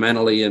just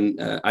fundamentally, and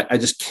I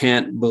just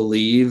can't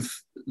believe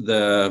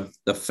the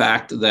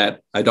fact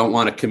that I don't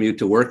want to commute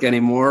to work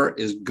anymore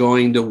is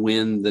going to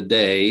win the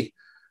day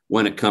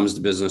when it comes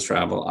to business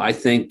travel. I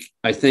think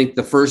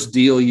the first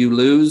deal you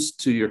lose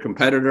to your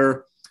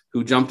competitor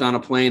who jumped on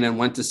a plane and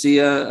went to see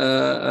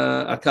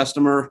a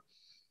customer,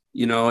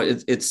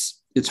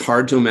 it's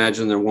hard to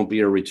imagine there won't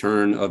be a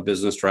return of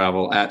business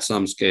travel at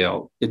some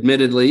scale.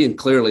 Admittedly, and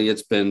clearly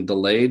it's been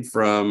delayed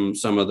from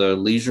some of the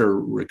leisure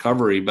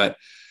recovery, but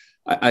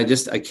I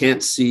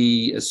can't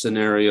see a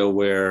scenario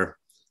where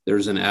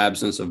there's an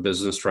absence of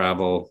business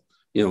travel,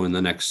 in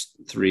the next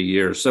 3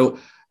 years. So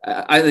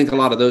I think a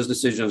lot of those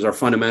decisions are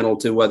fundamental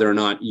to whether or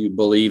not you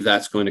believe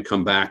that's going to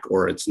come back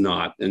or it's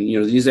not. And,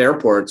 these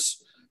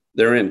airports,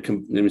 they're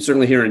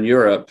certainly here in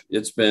Europe,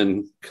 it's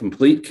been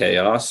complete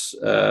chaos.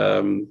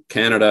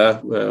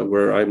 Canada,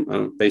 where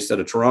I'm based out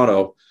of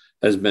Toronto,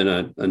 has been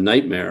a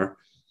nightmare.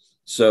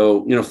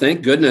 So,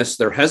 thank goodness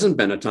there hasn't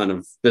been a ton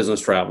of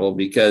business travel,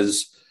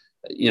 because,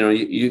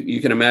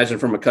 you can imagine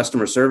from a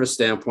customer service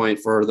standpoint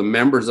for the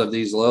members of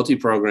these loyalty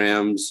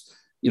programs,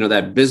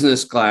 that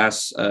business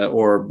class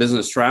or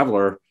business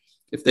traveler,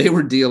 if they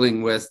were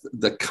dealing with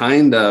the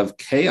kind of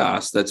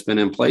chaos that's been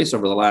in place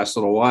over the last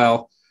little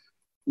while,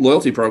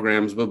 loyalty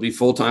programs will be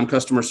full-time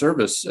customer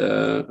service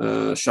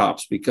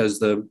shops, because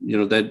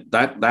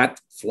that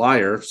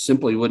flyer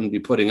simply wouldn't be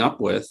putting up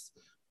with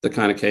the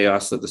kind of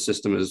chaos that the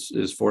system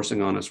is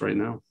forcing on us right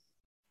now.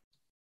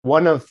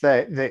 One of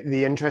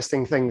the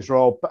interesting things,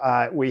 Rob,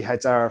 we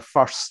had our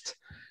first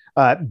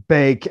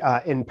big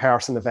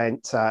in-person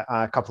event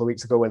a couple of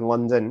weeks ago in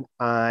London,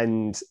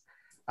 and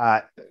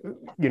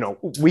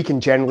we can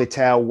generally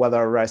tell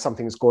whether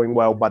something's going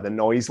well by the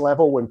noise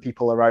level when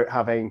people are out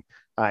having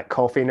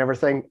coffee and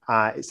everything.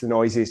 It's the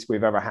noisiest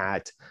we've ever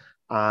had,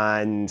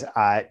 and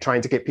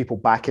trying to get people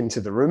back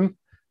into the room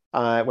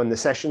when the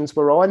sessions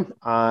were on,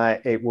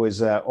 it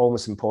was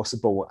almost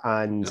impossible.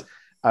 And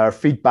our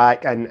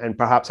feedback, and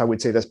perhaps I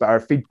would say this, but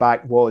our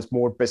feedback was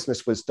more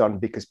business was done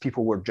because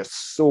people were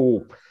just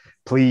so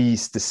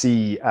pleased to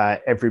see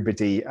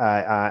everybody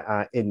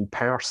in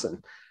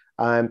person.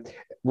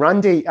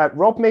 Randy,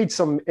 Rob made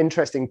some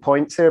interesting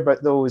points there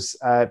about those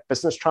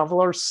business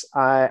travelers,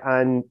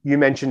 and you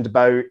mentioned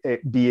about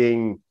it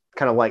being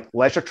kind of like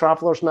leisure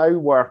travelers now,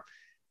 where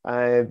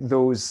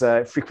those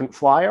frequent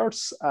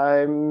flyers.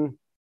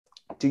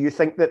 Do you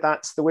think that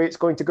that's the way it's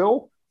going to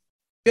go?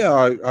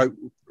 Yeah,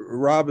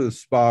 Rob is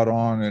spot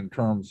on in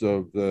terms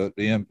of the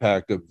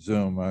impact of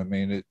Zoom. I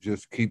mean, it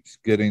just keeps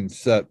getting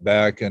set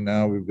back, and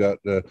now we've got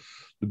the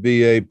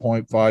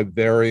BA.5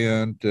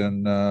 variant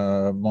and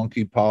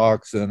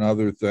monkeypox and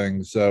other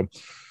things. So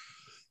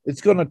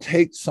it's going to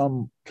take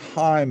some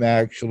time,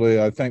 actually,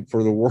 I think,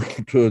 for the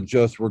world to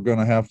adjust. We're going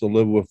to have to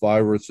live with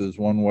viruses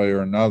one way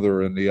or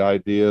another, and the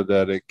idea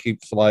that it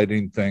keeps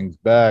sliding things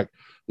back.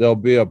 There'll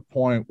be a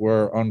point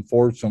where,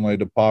 unfortunately,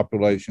 the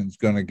population is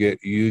going to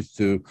get used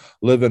to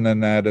living in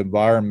that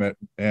environment.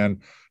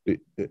 And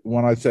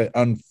when I say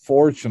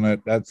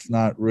unfortunate, that's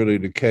not really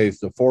the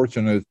case. The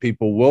fortunate is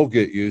people will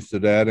get used to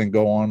that and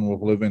go on with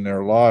living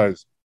their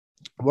lives.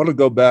 I want to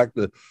go back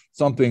to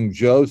something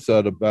Joe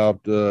said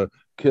about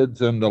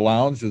kids in the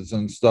lounges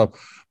and stuff.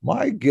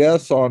 My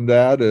guess on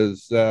that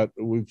is that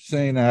we've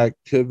seen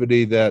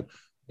activity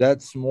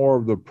that's more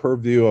of the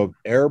purview of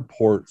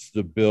airports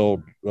to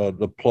build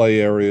the play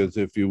areas,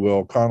 if you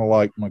will, kind of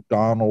like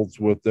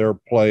McDonald's with their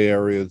play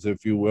areas,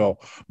 if you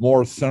will,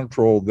 more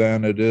central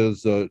than it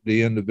is the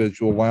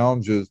individual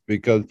lounges,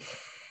 because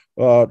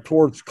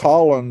towards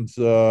Collins'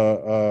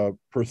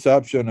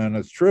 perception, and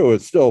it's true,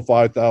 it's still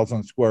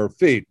 5,000 square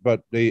feet,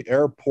 but the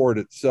airport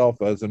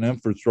itself as an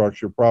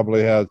infrastructure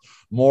probably has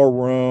more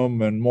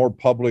room and more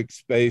public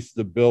space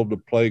to build the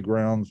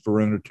playgrounds for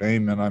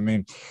entertainment. I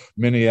mean,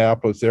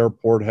 Minneapolis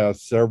Airport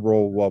has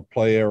several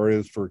play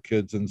areas for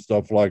kids and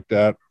stuff like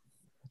that.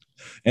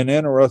 And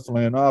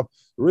interestingly enough,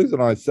 the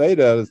reason I say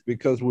that is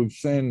because we've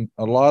seen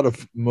a lot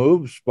of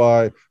moves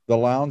by the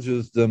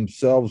lounges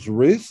themselves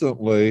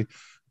recently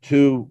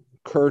to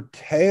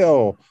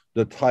curtail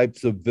the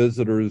types of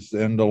visitors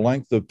and the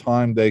length of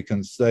time they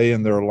can stay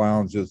in their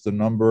lounges, the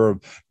number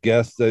of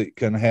guests they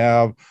can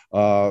have.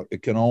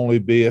 It can only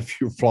be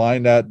if you're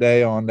flying that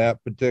day on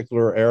that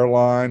particular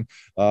airline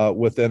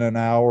within an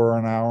hour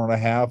and a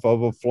half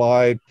of a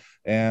flight,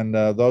 and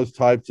those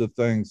types of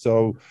things.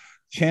 So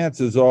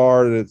chances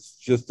are that it's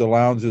just the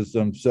lounges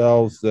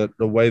themselves, that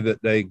the way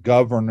that they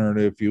govern it,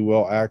 if you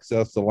will,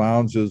 access the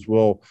lounges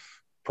will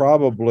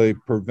probably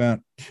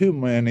prevent too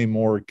many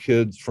more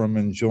kids from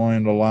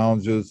enjoying the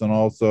lounges, and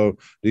also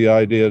the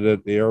idea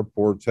that the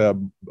airports have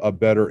a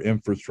better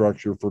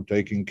infrastructure for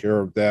taking care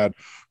of that.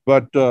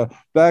 But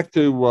back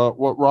to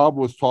what Rob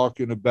was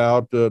talking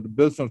about, the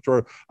business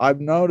tour, I've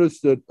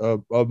noticed that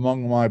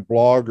among my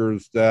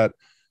bloggers that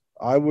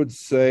I would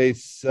say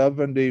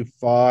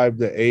 75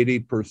 to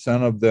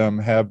 80% of them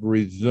have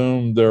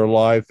resumed their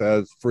life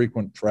as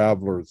frequent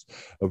travelers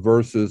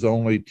versus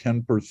only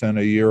 10%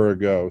 a year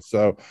ago.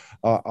 So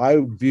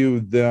I view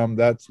them,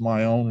 that's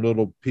my own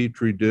little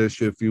petri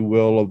dish, if you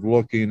will, of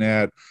looking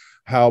at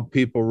how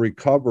people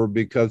recover,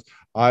 because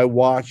I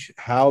watch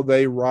how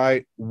they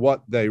write,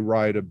 what they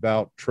write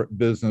about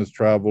business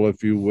travel,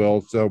 if you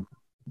will. So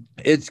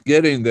it's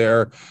getting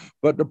there.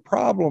 But the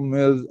problem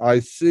is, I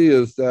see,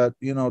 is that,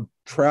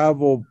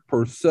 travel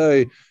per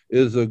se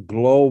is a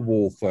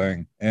global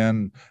thing.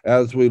 And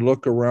as we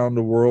look around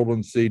the world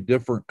and see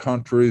different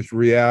countries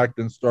react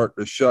and start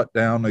to shut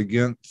down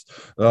against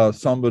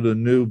some of the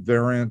new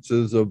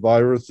variances of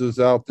viruses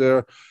out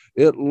there,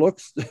 it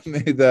looks to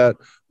me that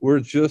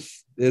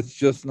it's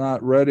just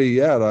not ready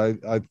yet.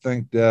 I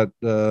think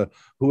that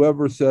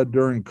whoever said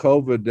during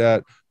COVID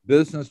that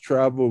business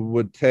travel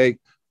would take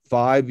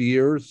 5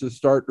 years to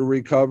start to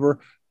recover,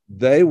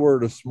 they were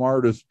the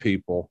smartest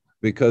people,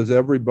 because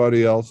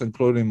everybody else,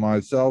 including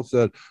myself,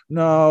 said,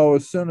 no,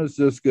 as soon as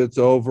this gets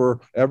over,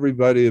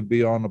 everybody would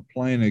be on a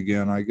plane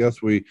again. I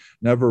guess we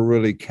never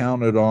really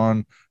counted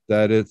on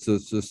that it's a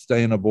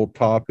sustainable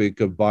topic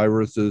of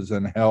viruses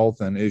and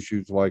health and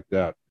issues like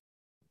that.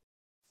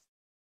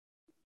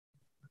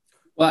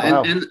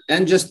 Well, wow.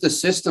 and just the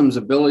system's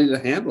ability to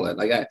handle it.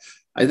 Like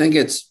I think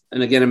it's,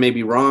 and again, it may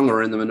be wrong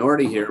or in the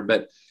minority here,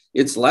 but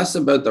it's less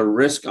about the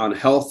risk on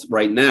health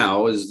right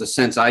now, is the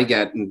sense I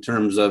get in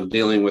terms of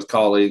dealing with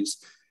colleagues.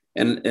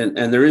 And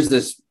there is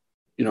this,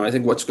 I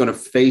think what's going to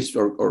face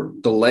or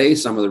delay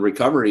some of the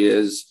recovery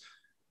is,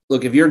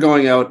 look, if you're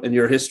going out and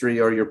your history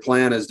or your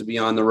plan is to be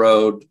on the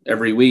road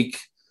every week,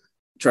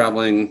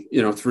 traveling,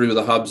 through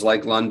the hubs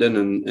like London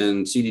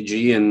and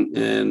CDG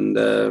and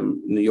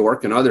New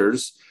York and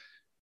others,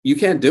 you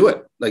can't do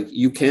it. Like,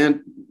 you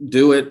can't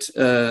do it,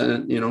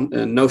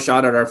 and no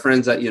shot at our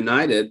friends at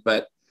United,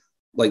 but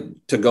like,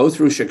 to go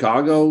through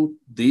Chicago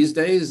these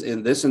days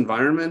in this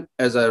environment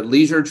as a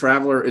leisure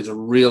traveler is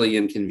really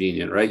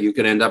inconvenient, right? You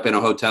could end up in a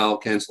hotel,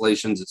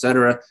 cancellations, et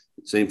cetera.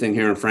 Same thing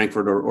here in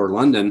Frankfurt or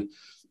London.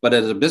 But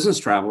as a business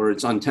traveler,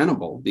 it's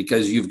untenable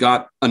because you've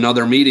got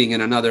another meeting in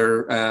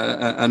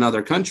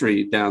another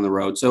country down the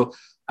road. So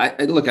I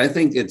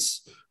think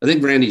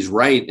Randy's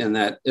right in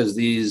that as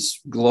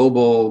these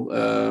global,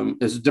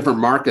 as different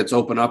markets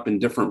open up in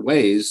different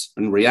ways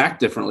and react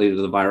differently to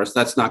the virus,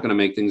 that's not going to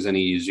make things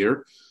any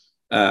easier.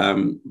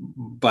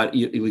 But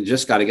we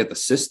just got to get the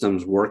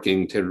systems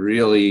working to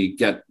really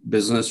get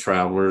business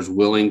travelers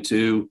willing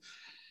to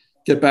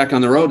get back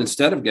on the road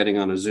instead of getting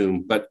on a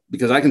Zoom. But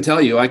because I can tell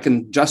you, I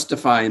can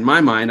justify, in my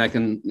mind, I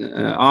can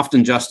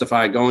often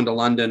justify going to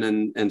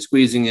London and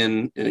squeezing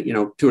in,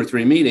 2 or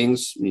 3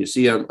 meetings. And you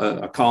see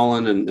a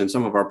Colin and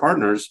some of our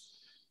partners.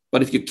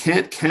 But if you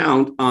can't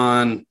count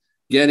on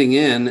getting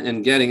in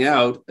and getting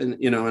out, and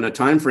in a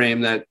time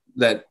frame that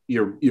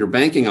you're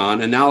banking on,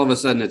 and now all of a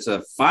sudden it's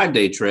a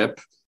 5-day trip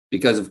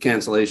because of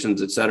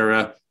cancellations, et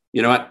cetera.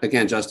 You know what? I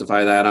can't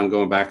justify that. I'm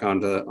going back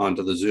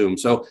onto the Zoom.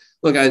 So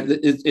look,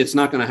 it's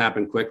not going to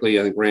happen quickly.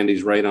 I think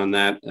Randy's right on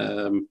that.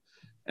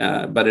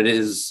 But it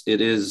is.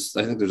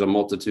 I think there's a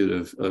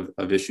multitude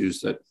of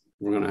issues that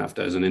we're going to have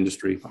to, as an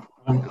industry.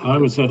 I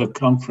was at a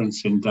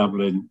conference in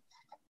Dublin,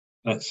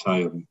 let's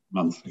say a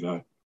month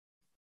ago,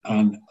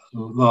 and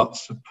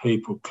lots of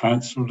people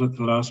cancelled at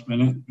the last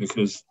minute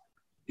because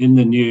in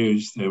the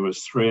news there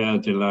was 3-hour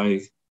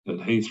delay at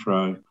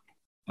Heathrow,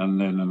 and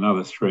then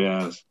another 3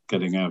 hours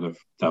getting out of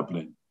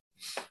Dublin.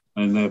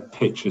 And there are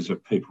pictures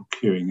of people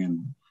queuing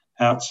in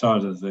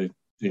outside of the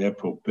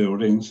airport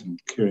buildings and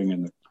queuing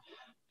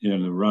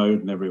in the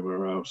road and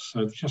everywhere else.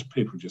 So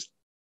people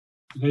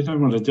they don't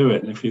want to do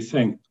it. And if you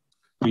think,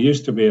 we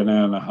used to be an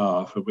hour and a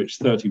half, of which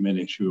 30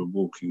 minutes you were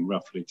walking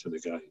roughly to the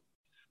gate.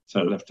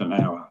 So it left an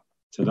hour.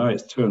 Today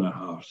it's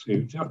 2.5. So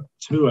you've got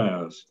 2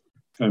 hours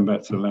going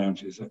back to the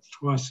lounges. That's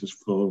twice as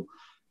full.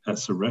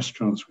 That's the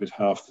restaurants with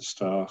half the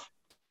staff.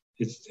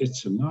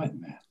 It's a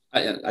nightmare.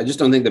 I just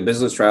don't think the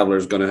business traveler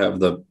is going to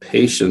have the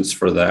patience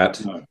for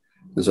that. No.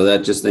 And so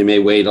they may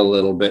wait a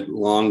little bit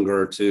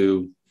longer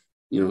to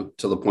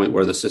the point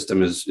where the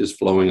system is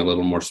flowing a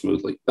little more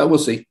smoothly, but we'll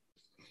see.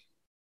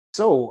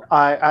 So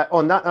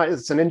on that,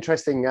 it's an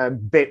interesting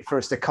bit for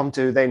us to come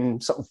to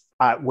then, sort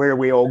of where are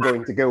we all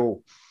going to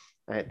go?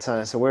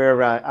 So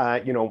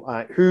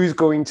who's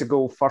going to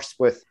go first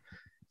with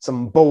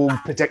some bold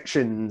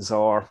predictions,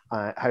 or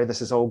how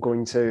this is all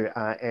going to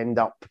end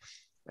up?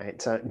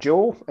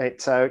 Joe,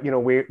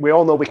 we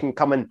all know we can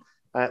come and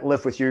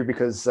live with you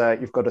because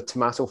you've got a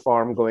tomato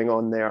farm going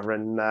on there,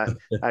 and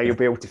you'll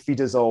be able to feed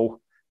us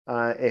all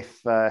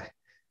if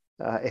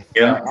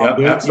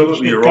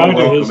absolutely. You're all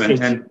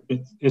welcome.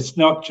 It's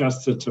not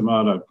just a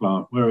tomato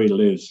plant. Where he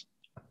lives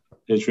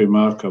is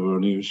remarkable,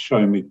 and he was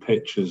showing me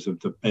pictures of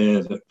the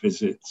bear that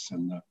visits,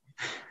 and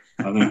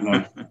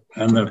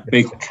the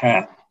big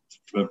cat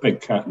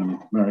in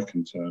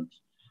American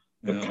terms,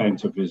 that came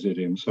to visit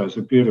him. So it's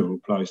a beautiful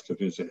place to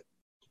visit.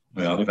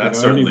 Well, that's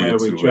certainly a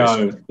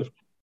Joe,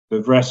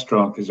 the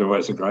restaurant is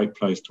always a great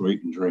place to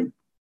eat and drink.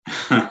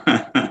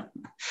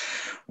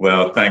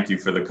 Well, thank you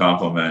for the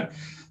compliment.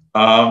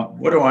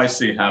 What do I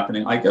see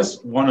happening? I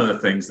guess one of the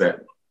things that,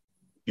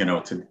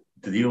 to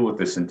deal with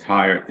this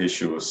entire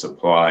issue of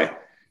supply,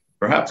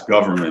 perhaps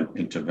government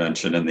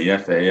intervention, and the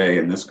FAA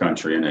in this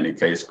country, in any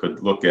case,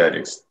 could look at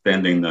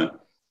extending the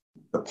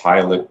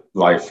pilot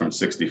life from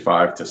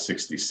 65 to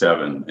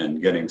 67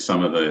 and getting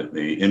some of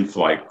the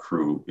in-flight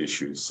crew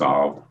issues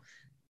solved,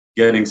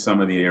 getting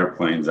some of the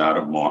airplanes out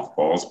of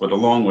mothballs. But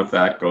along with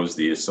that goes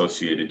the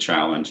associated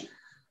challenge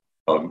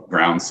of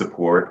ground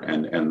support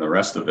and the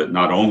rest of it,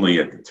 not only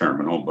at the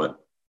terminal, but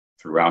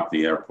throughout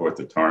the airport,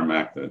 the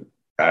tarmac, the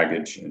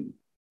baggage and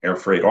air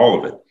freight, all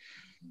of it.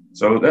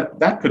 So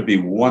that could be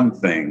one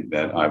thing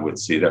that I would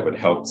see that would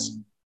help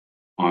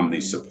on the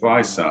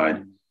supply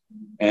side.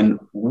 And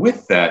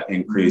with that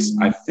increase,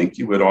 I think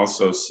you would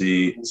also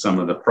see some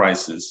of the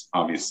prices,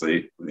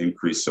 obviously, with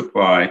increased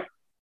supply,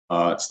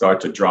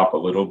 start to drop a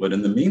little. But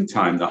in the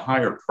meantime, the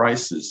higher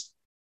prices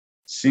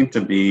seem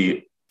to be,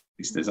 at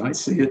least as I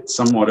see it,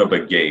 somewhat of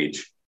a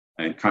gauge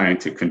and kind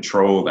to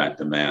control that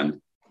demand.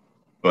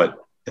 But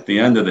at the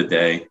end of the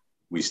day,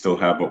 we still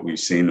have what we've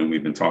seen and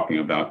we've been talking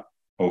about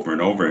over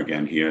and over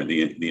again here,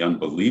 the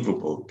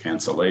unbelievable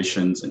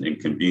cancellations and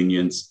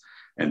inconvenience.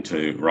 And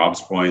to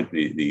Rob's point,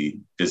 the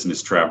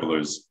business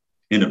travelers'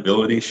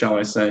 inability, shall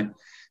I say,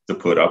 to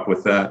put up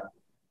with that.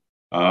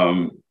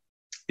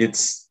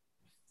 it's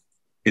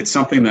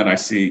something that I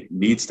see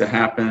needs to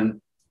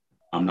happen.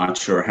 I'm not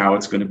sure how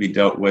it's going to be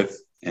dealt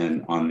with.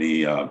 And on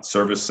the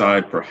service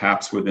side,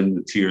 perhaps within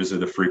the tiers of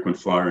the frequent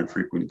flyer and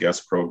frequent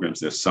guest programs,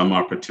 there's some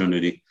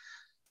opportunity,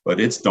 but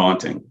it's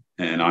daunting.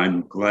 And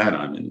I'm glad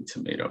I'm in the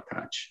tomato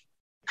patch.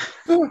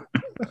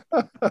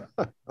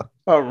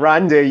 Oh,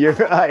 Randy, is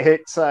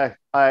that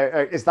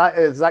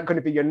going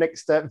to be your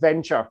next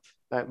venture?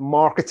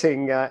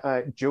 Marketing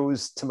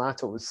Joe's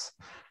tomatoes?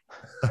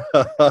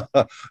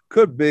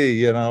 Could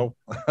be,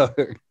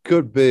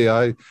 could be.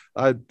 I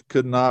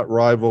could not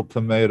rival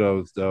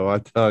tomatoes, though. I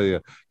tell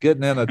you,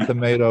 getting in a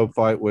tomato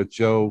fight with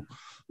Joe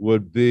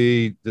would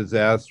be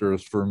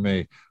disastrous for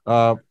me.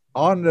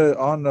 On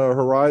the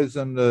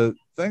horizon, the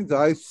things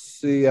I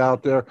see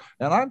out there,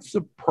 and I'm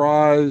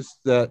surprised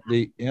that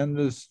the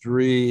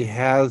industry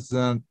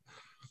hasn't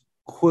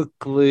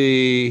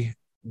quickly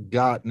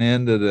gotten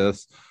into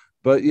this.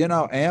 But,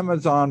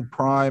 Amazon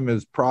Prime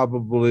is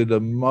probably the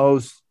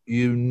most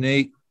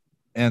unique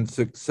and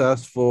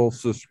successful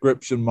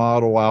subscription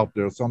model out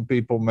there. Some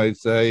people may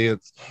say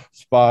it's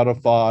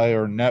Spotify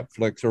or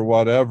Netflix or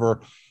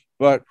whatever.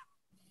 But,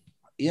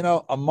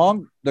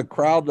 among the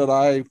crowd that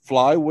I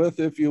fly with,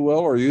 if you will,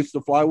 or used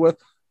to fly with,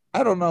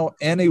 I don't know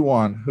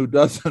anyone who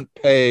doesn't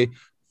pay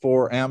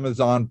for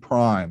Amazon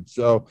Prime.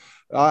 So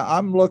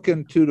I'm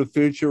looking to the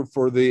future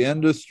for the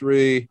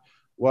industry.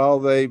 Well,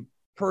 they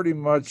pretty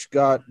much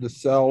got the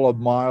sale of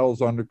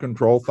miles under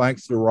control,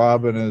 thanks to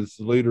Rob and his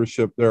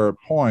leadership there at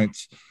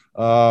Points.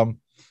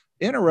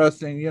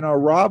 Interesting,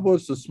 Rob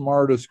was the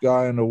smartest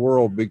guy in the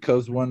world,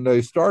 because when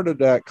they started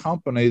that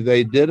company,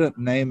 they didn't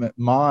name it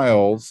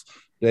Miles.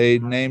 They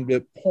named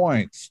it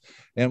Points.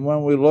 And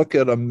when we look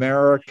at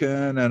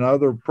American and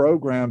other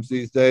programs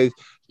these days,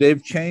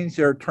 they've changed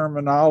their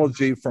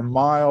terminology from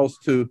miles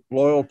to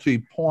loyalty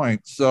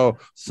points. So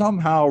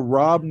somehow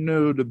Rob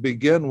knew to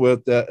begin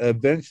with that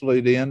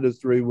eventually the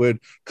industry would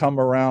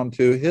come around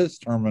to his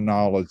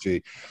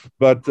terminology.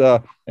 But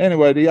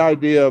anyway, the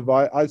idea of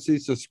I see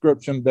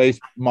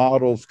subscription-based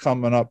models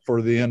coming up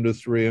for the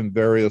industry in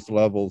various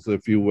levels,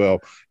 if you will.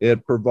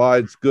 It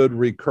provides good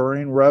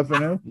recurring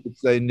revenue, which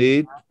they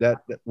need.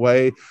 That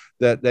way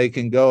that they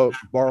can go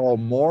borrow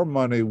more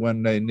money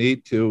when they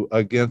need to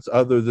against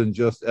other than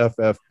just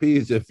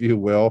FFPs, if you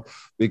will,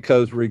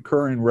 because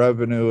recurring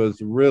revenue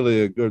is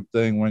really a good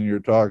thing when you're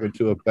talking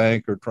to a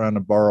bank or trying to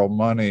borrow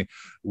money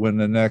when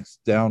the next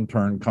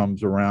downturn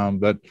comes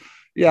around. But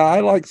yeah, I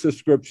like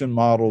subscription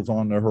models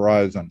on the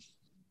horizon.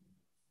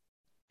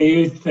 Do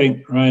you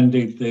think,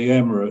 Randy, the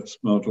Emirates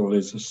model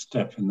is a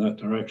step in that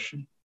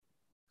direction?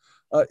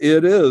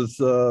 It is,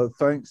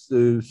 thanks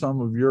to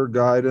some of your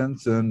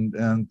guidance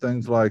and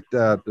things like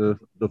that,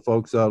 the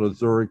folks out of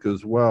Zurich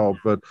as well.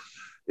 But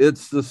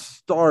it's the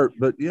start.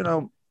 But,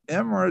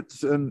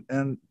 Emirates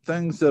and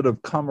things that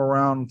have come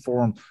around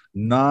for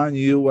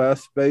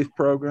non-U.S. based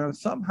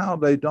programs, somehow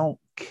they don't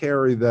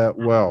carry that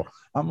well.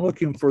 I'm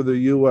looking for the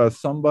U.S.,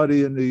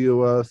 somebody in the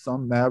U.S.,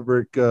 some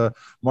maverick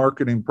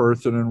marketing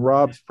person, and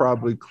Rob's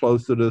probably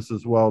close to this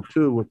as well,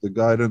 too, with the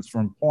guidance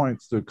from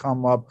Points to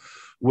come up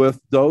with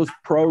those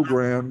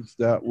programs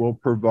that will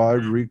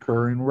provide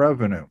recurring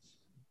revenue.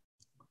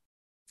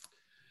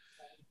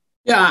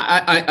 Yeah,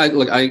 I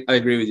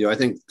agree with you. I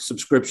think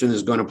subscription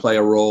is going to play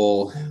a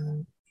role.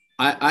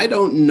 I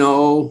don't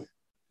know.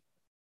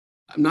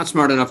 I'm not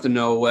smart enough to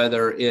know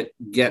whether it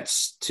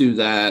gets to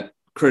that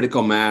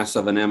critical mass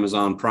of an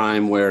Amazon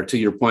Prime, where, to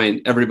your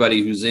point,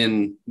 everybody who's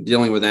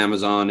dealing with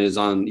Amazon is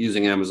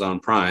using Amazon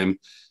Prime,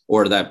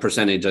 or that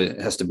percentage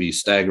has to be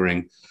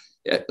staggering.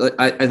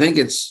 I think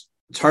it's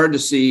hard to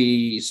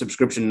see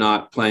subscription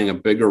not playing a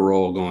bigger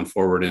role going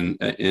forward on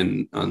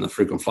the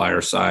frequent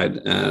flyer side.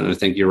 And I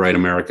think you're right.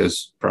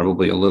 America's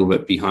probably a little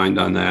bit behind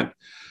on that.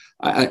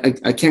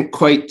 I can't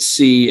quite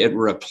see it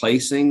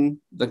replacing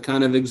the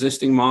kind of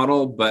existing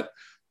model, but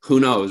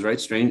who knows,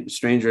 right?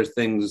 Stranger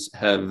things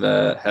have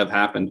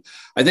happened.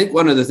 I think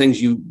one of the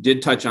things you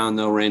did touch on,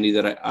 though, Randy,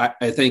 that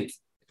I think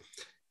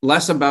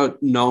less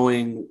about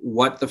knowing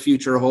what the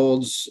future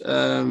holds,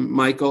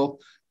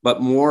 Michael,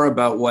 but more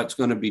about what's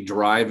going to be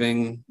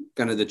driving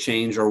kind of the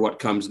change or what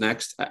comes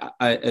next.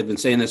 I've been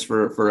saying this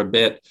for a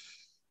bit.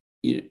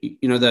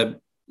 The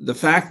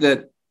fact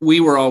that we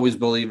were always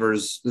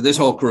believers, this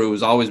whole crew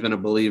has always been a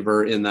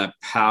believer in the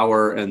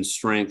power and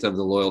strength of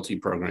the loyalty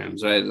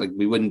programs, right? Like,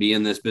 we wouldn't be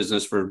in this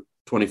business for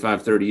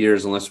 25, 30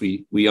 years unless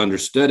we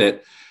understood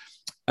it.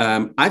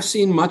 I've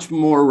seen much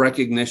more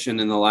recognition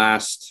in the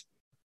last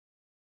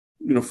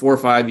 4 or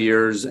 5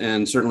 years,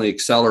 and certainly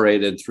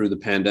accelerated through the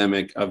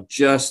pandemic, of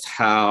just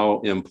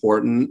how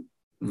important,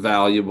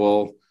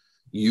 valuable,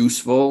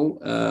 useful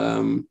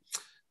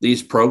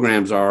these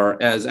programs are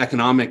as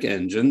economic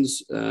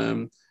engines.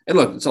 And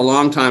look, it's a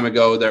long time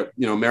ago that,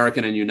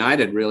 American and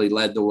United really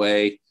led the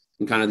way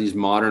in kind of these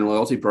modern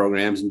loyalty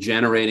programs and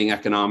generating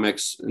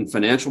economics and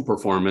financial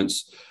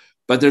performance.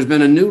 But there's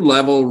been a new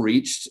level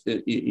reached.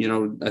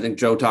 I think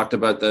Joe talked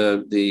about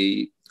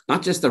the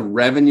not just the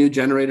revenue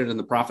generated and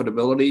the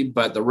profitability,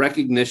 but the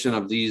recognition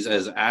of these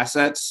as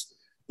assets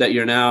that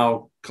you're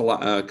now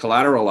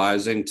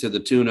collateralizing to the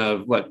tune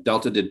of what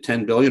Delta did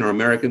 10 billion or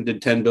American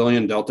did 10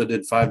 billion, Delta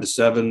did 5 to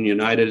 7,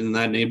 United in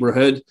that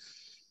neighborhood.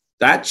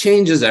 That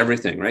changes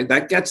everything, right?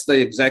 That gets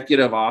the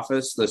executive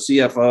office, the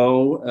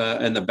CFO,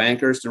 and the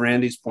bankers, to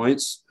Randy's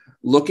points,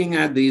 looking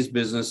at these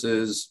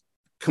businesses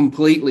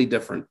completely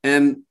different,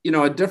 and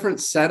a different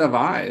set of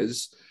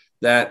eyes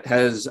that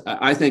has,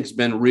 I think, has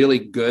been really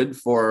good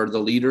for the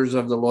leaders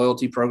of the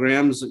loyalty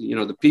programs.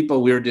 The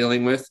people we're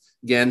dealing with.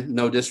 Again,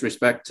 no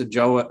disrespect to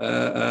Joe,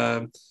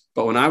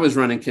 but when I was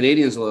running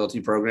Canadian's loyalty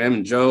program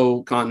and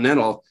Joe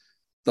Continental,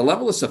 the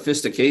level of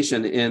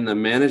sophistication in the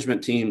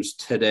management teams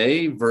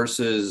today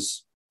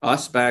versus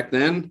us back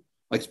then,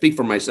 like, speak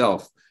for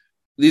myself,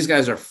 these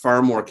guys are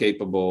far more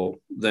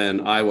capable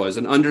than I was,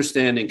 and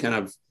understanding kind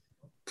of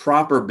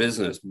proper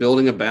business,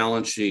 building a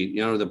balance sheet,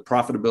 the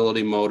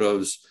profitability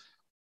motives,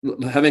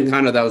 having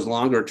kind of those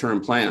longer term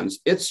plans.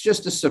 It's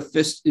just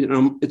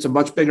it's a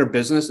much bigger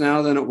business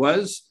now than it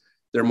was.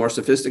 They're more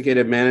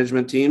sophisticated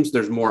management teams.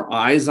 There's more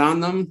eyes on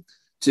them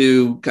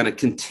to kind of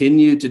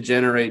continue to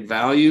generate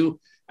value.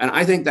 And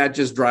I think that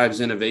just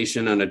drives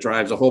innovation, and it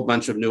drives a whole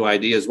bunch of new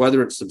ideas,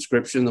 whether it's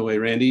subscription, the way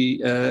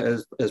Randy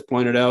has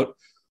pointed out,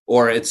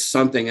 or it's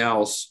something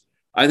else.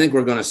 I think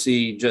we're going to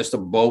see just a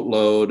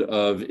boatload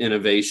of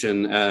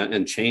innovation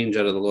and change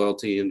out of the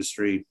loyalty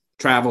industry,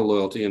 travel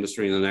loyalty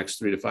industry, in the next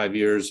 3 to 5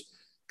 years.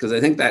 Because I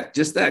think that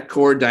just that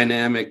core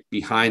dynamic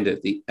behind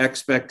it, the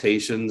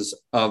expectations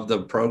of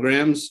the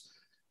programs,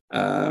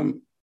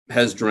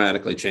 has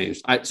dramatically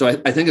changed. So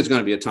I think it's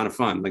going to be a ton of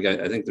fun. Like,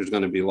 I think there's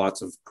going to be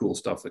lots of cool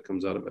stuff that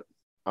comes out of it.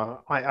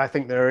 I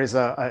think there's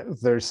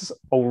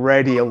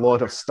already a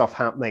lot of stuff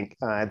happening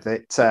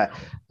that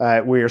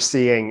we're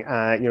seeing.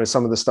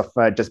 Some of the stuff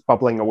just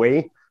bubbling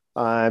away,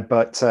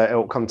 but it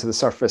will come to the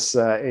surface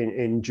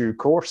in due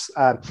course.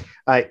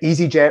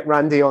 EasyJet,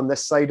 Randy, on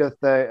this side of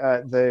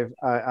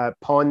the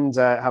pond,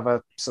 have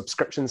a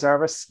subscription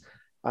service,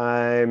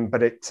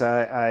 but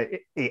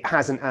it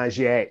hasn't as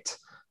yet,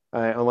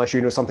 unless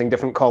you know something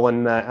different,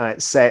 Colin,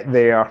 set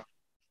their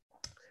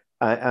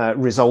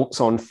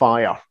results on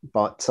fire.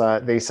 But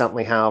they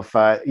certainly have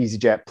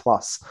EasyJet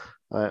Plus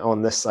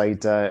on this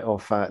side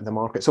of the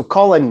market. So,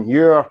 Colin,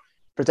 your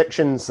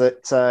predictions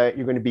that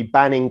you're going to be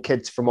banning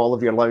kids from all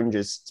of your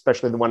lounges,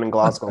 especially the one in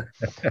Glasgow.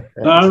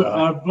 No,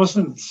 I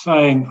wasn't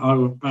saying I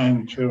would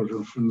ban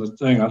children from the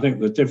thing. I think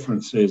the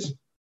difference is,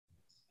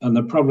 and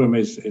the problem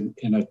is,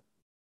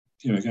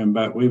 going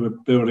back, we were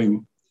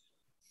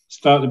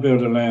started to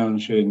build a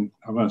lounge in,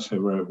 I won't say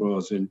where it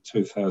was, in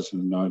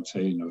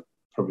 2019 or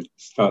probably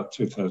start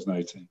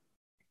 2018.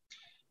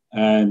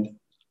 And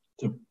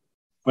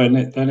then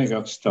it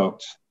got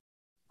stopped.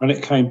 When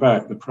it came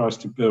back, the price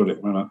to build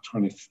it went up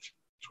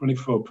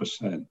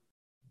 24%.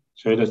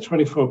 So it had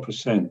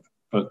 24%,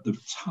 but the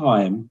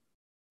time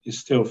is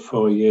still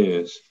 4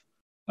 years.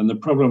 And the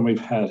problem we've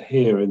had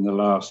here in the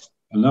last,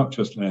 and not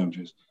just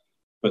lounges,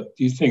 but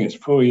do you think it's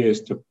 4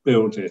 years to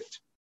build it?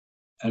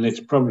 And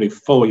it's probably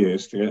 4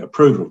 years to get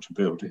approval to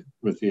build it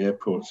with the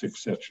airports,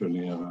 etc., and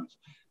the airlines.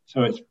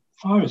 So it's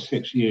 5 or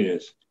 6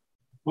 years.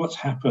 What's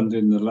happened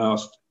in the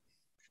last,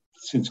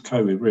 since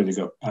COVID really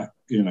got back,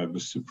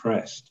 was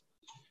suppressed,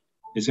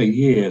 is a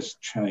year's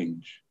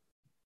change.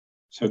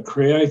 So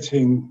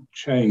creating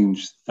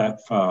change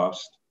that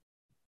fast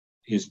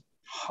is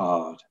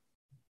hard.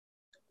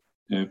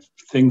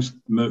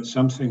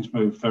 Some things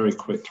move very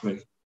quickly.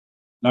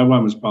 No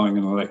one was buying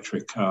an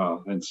electric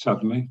car, then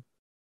suddenly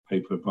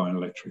people are buying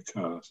electric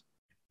cars.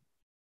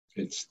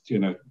 It's,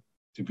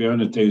 if you own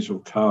a diesel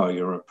car,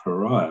 you're a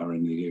pariah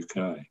in the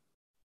UK.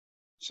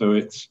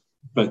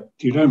 But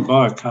you don't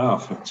buy a car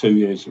for 2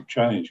 years of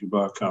change, you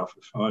buy a car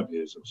for 5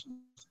 years or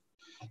something.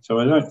 So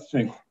I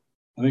think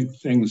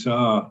things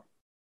are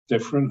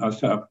different.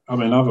 I've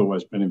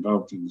always been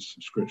involved in the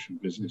subscription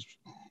business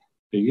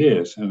for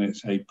years, and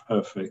it's a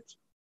perfect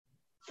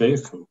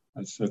vehicle.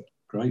 It's a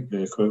great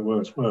vehicle, it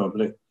works well,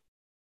 but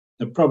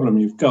the problem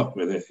you've got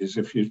with it is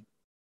if you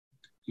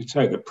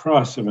take the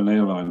price of an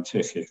airline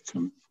ticket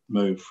can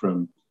move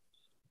from,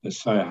 let's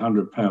say,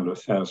 £100 or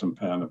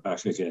 £1,000 and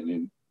back again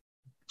in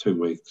 2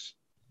 weeks.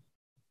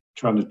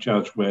 Trying to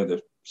judge where the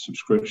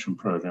subscription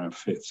program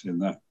fits in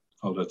that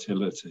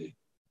volatility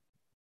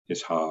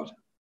is hard.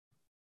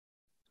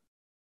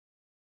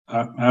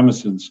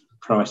 Amazon's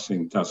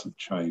pricing doesn't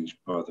change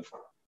by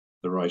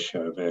the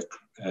ratio of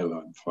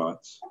airline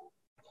flights.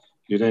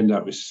 You'd end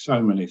up with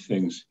so many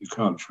things. You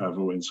can't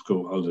travel in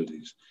school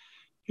holidays.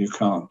 You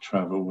can't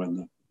travel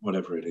when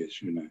whatever it is,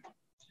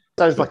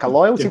 Sounds like a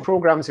loyalty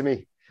program to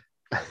me.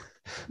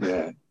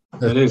 Yeah,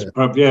 it is.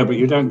 Yeah, but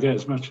you don't get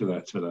as much of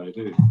that today,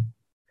 do you?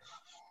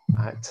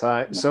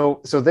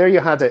 So there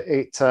you had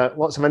it.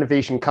 Lots of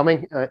innovation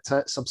coming.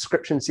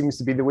 Subscription seems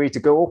to be the way to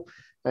go.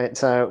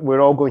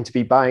 We're all going to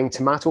be buying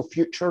tomato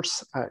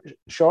futures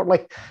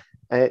shortly.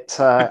 We're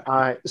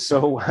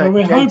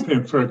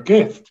hoping for a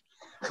gift.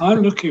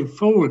 I'm looking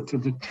forward to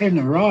the tin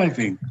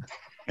arriving.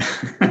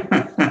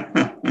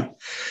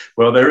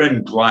 Well, they're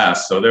in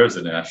glass, so there's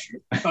an issue.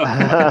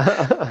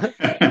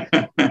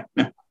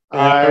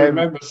 I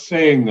remember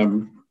seeing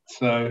them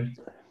So,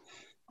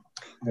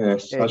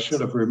 yes, I It's-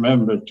 should have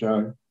remembered,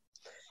 Joe.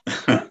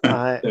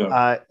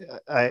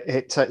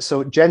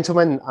 So,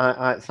 gentlemen,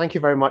 thank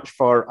you very much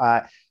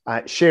for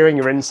sharing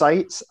your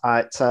insights.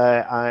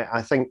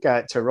 I think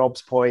to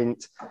Rob's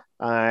point,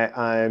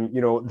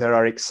 there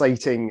are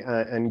exciting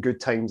and good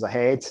times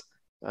ahead.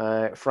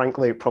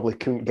 Frankly, it probably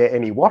couldn't get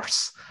any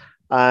worse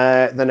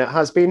than it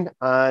has been,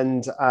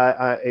 and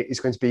it's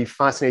going to be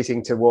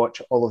fascinating to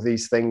watch all of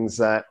these things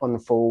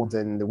unfold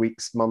in the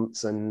weeks,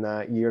 months, and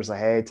years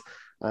ahead.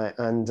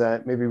 And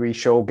maybe we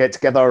shall get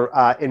together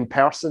in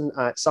person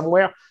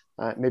somewhere,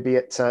 maybe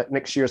at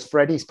next year's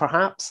Freddy's,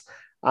 perhaps,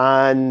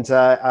 and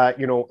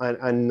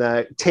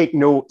take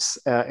notes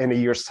in a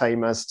year's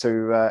time as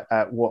to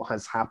what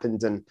has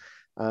happened and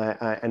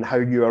how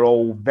you are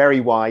all very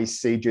wise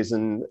sages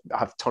and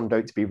have turned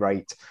out to be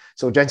right.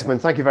 So, gentlemen,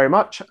 thank you very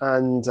much,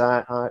 and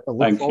I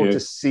look forward to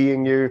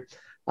seeing you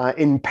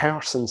in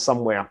person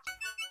somewhere.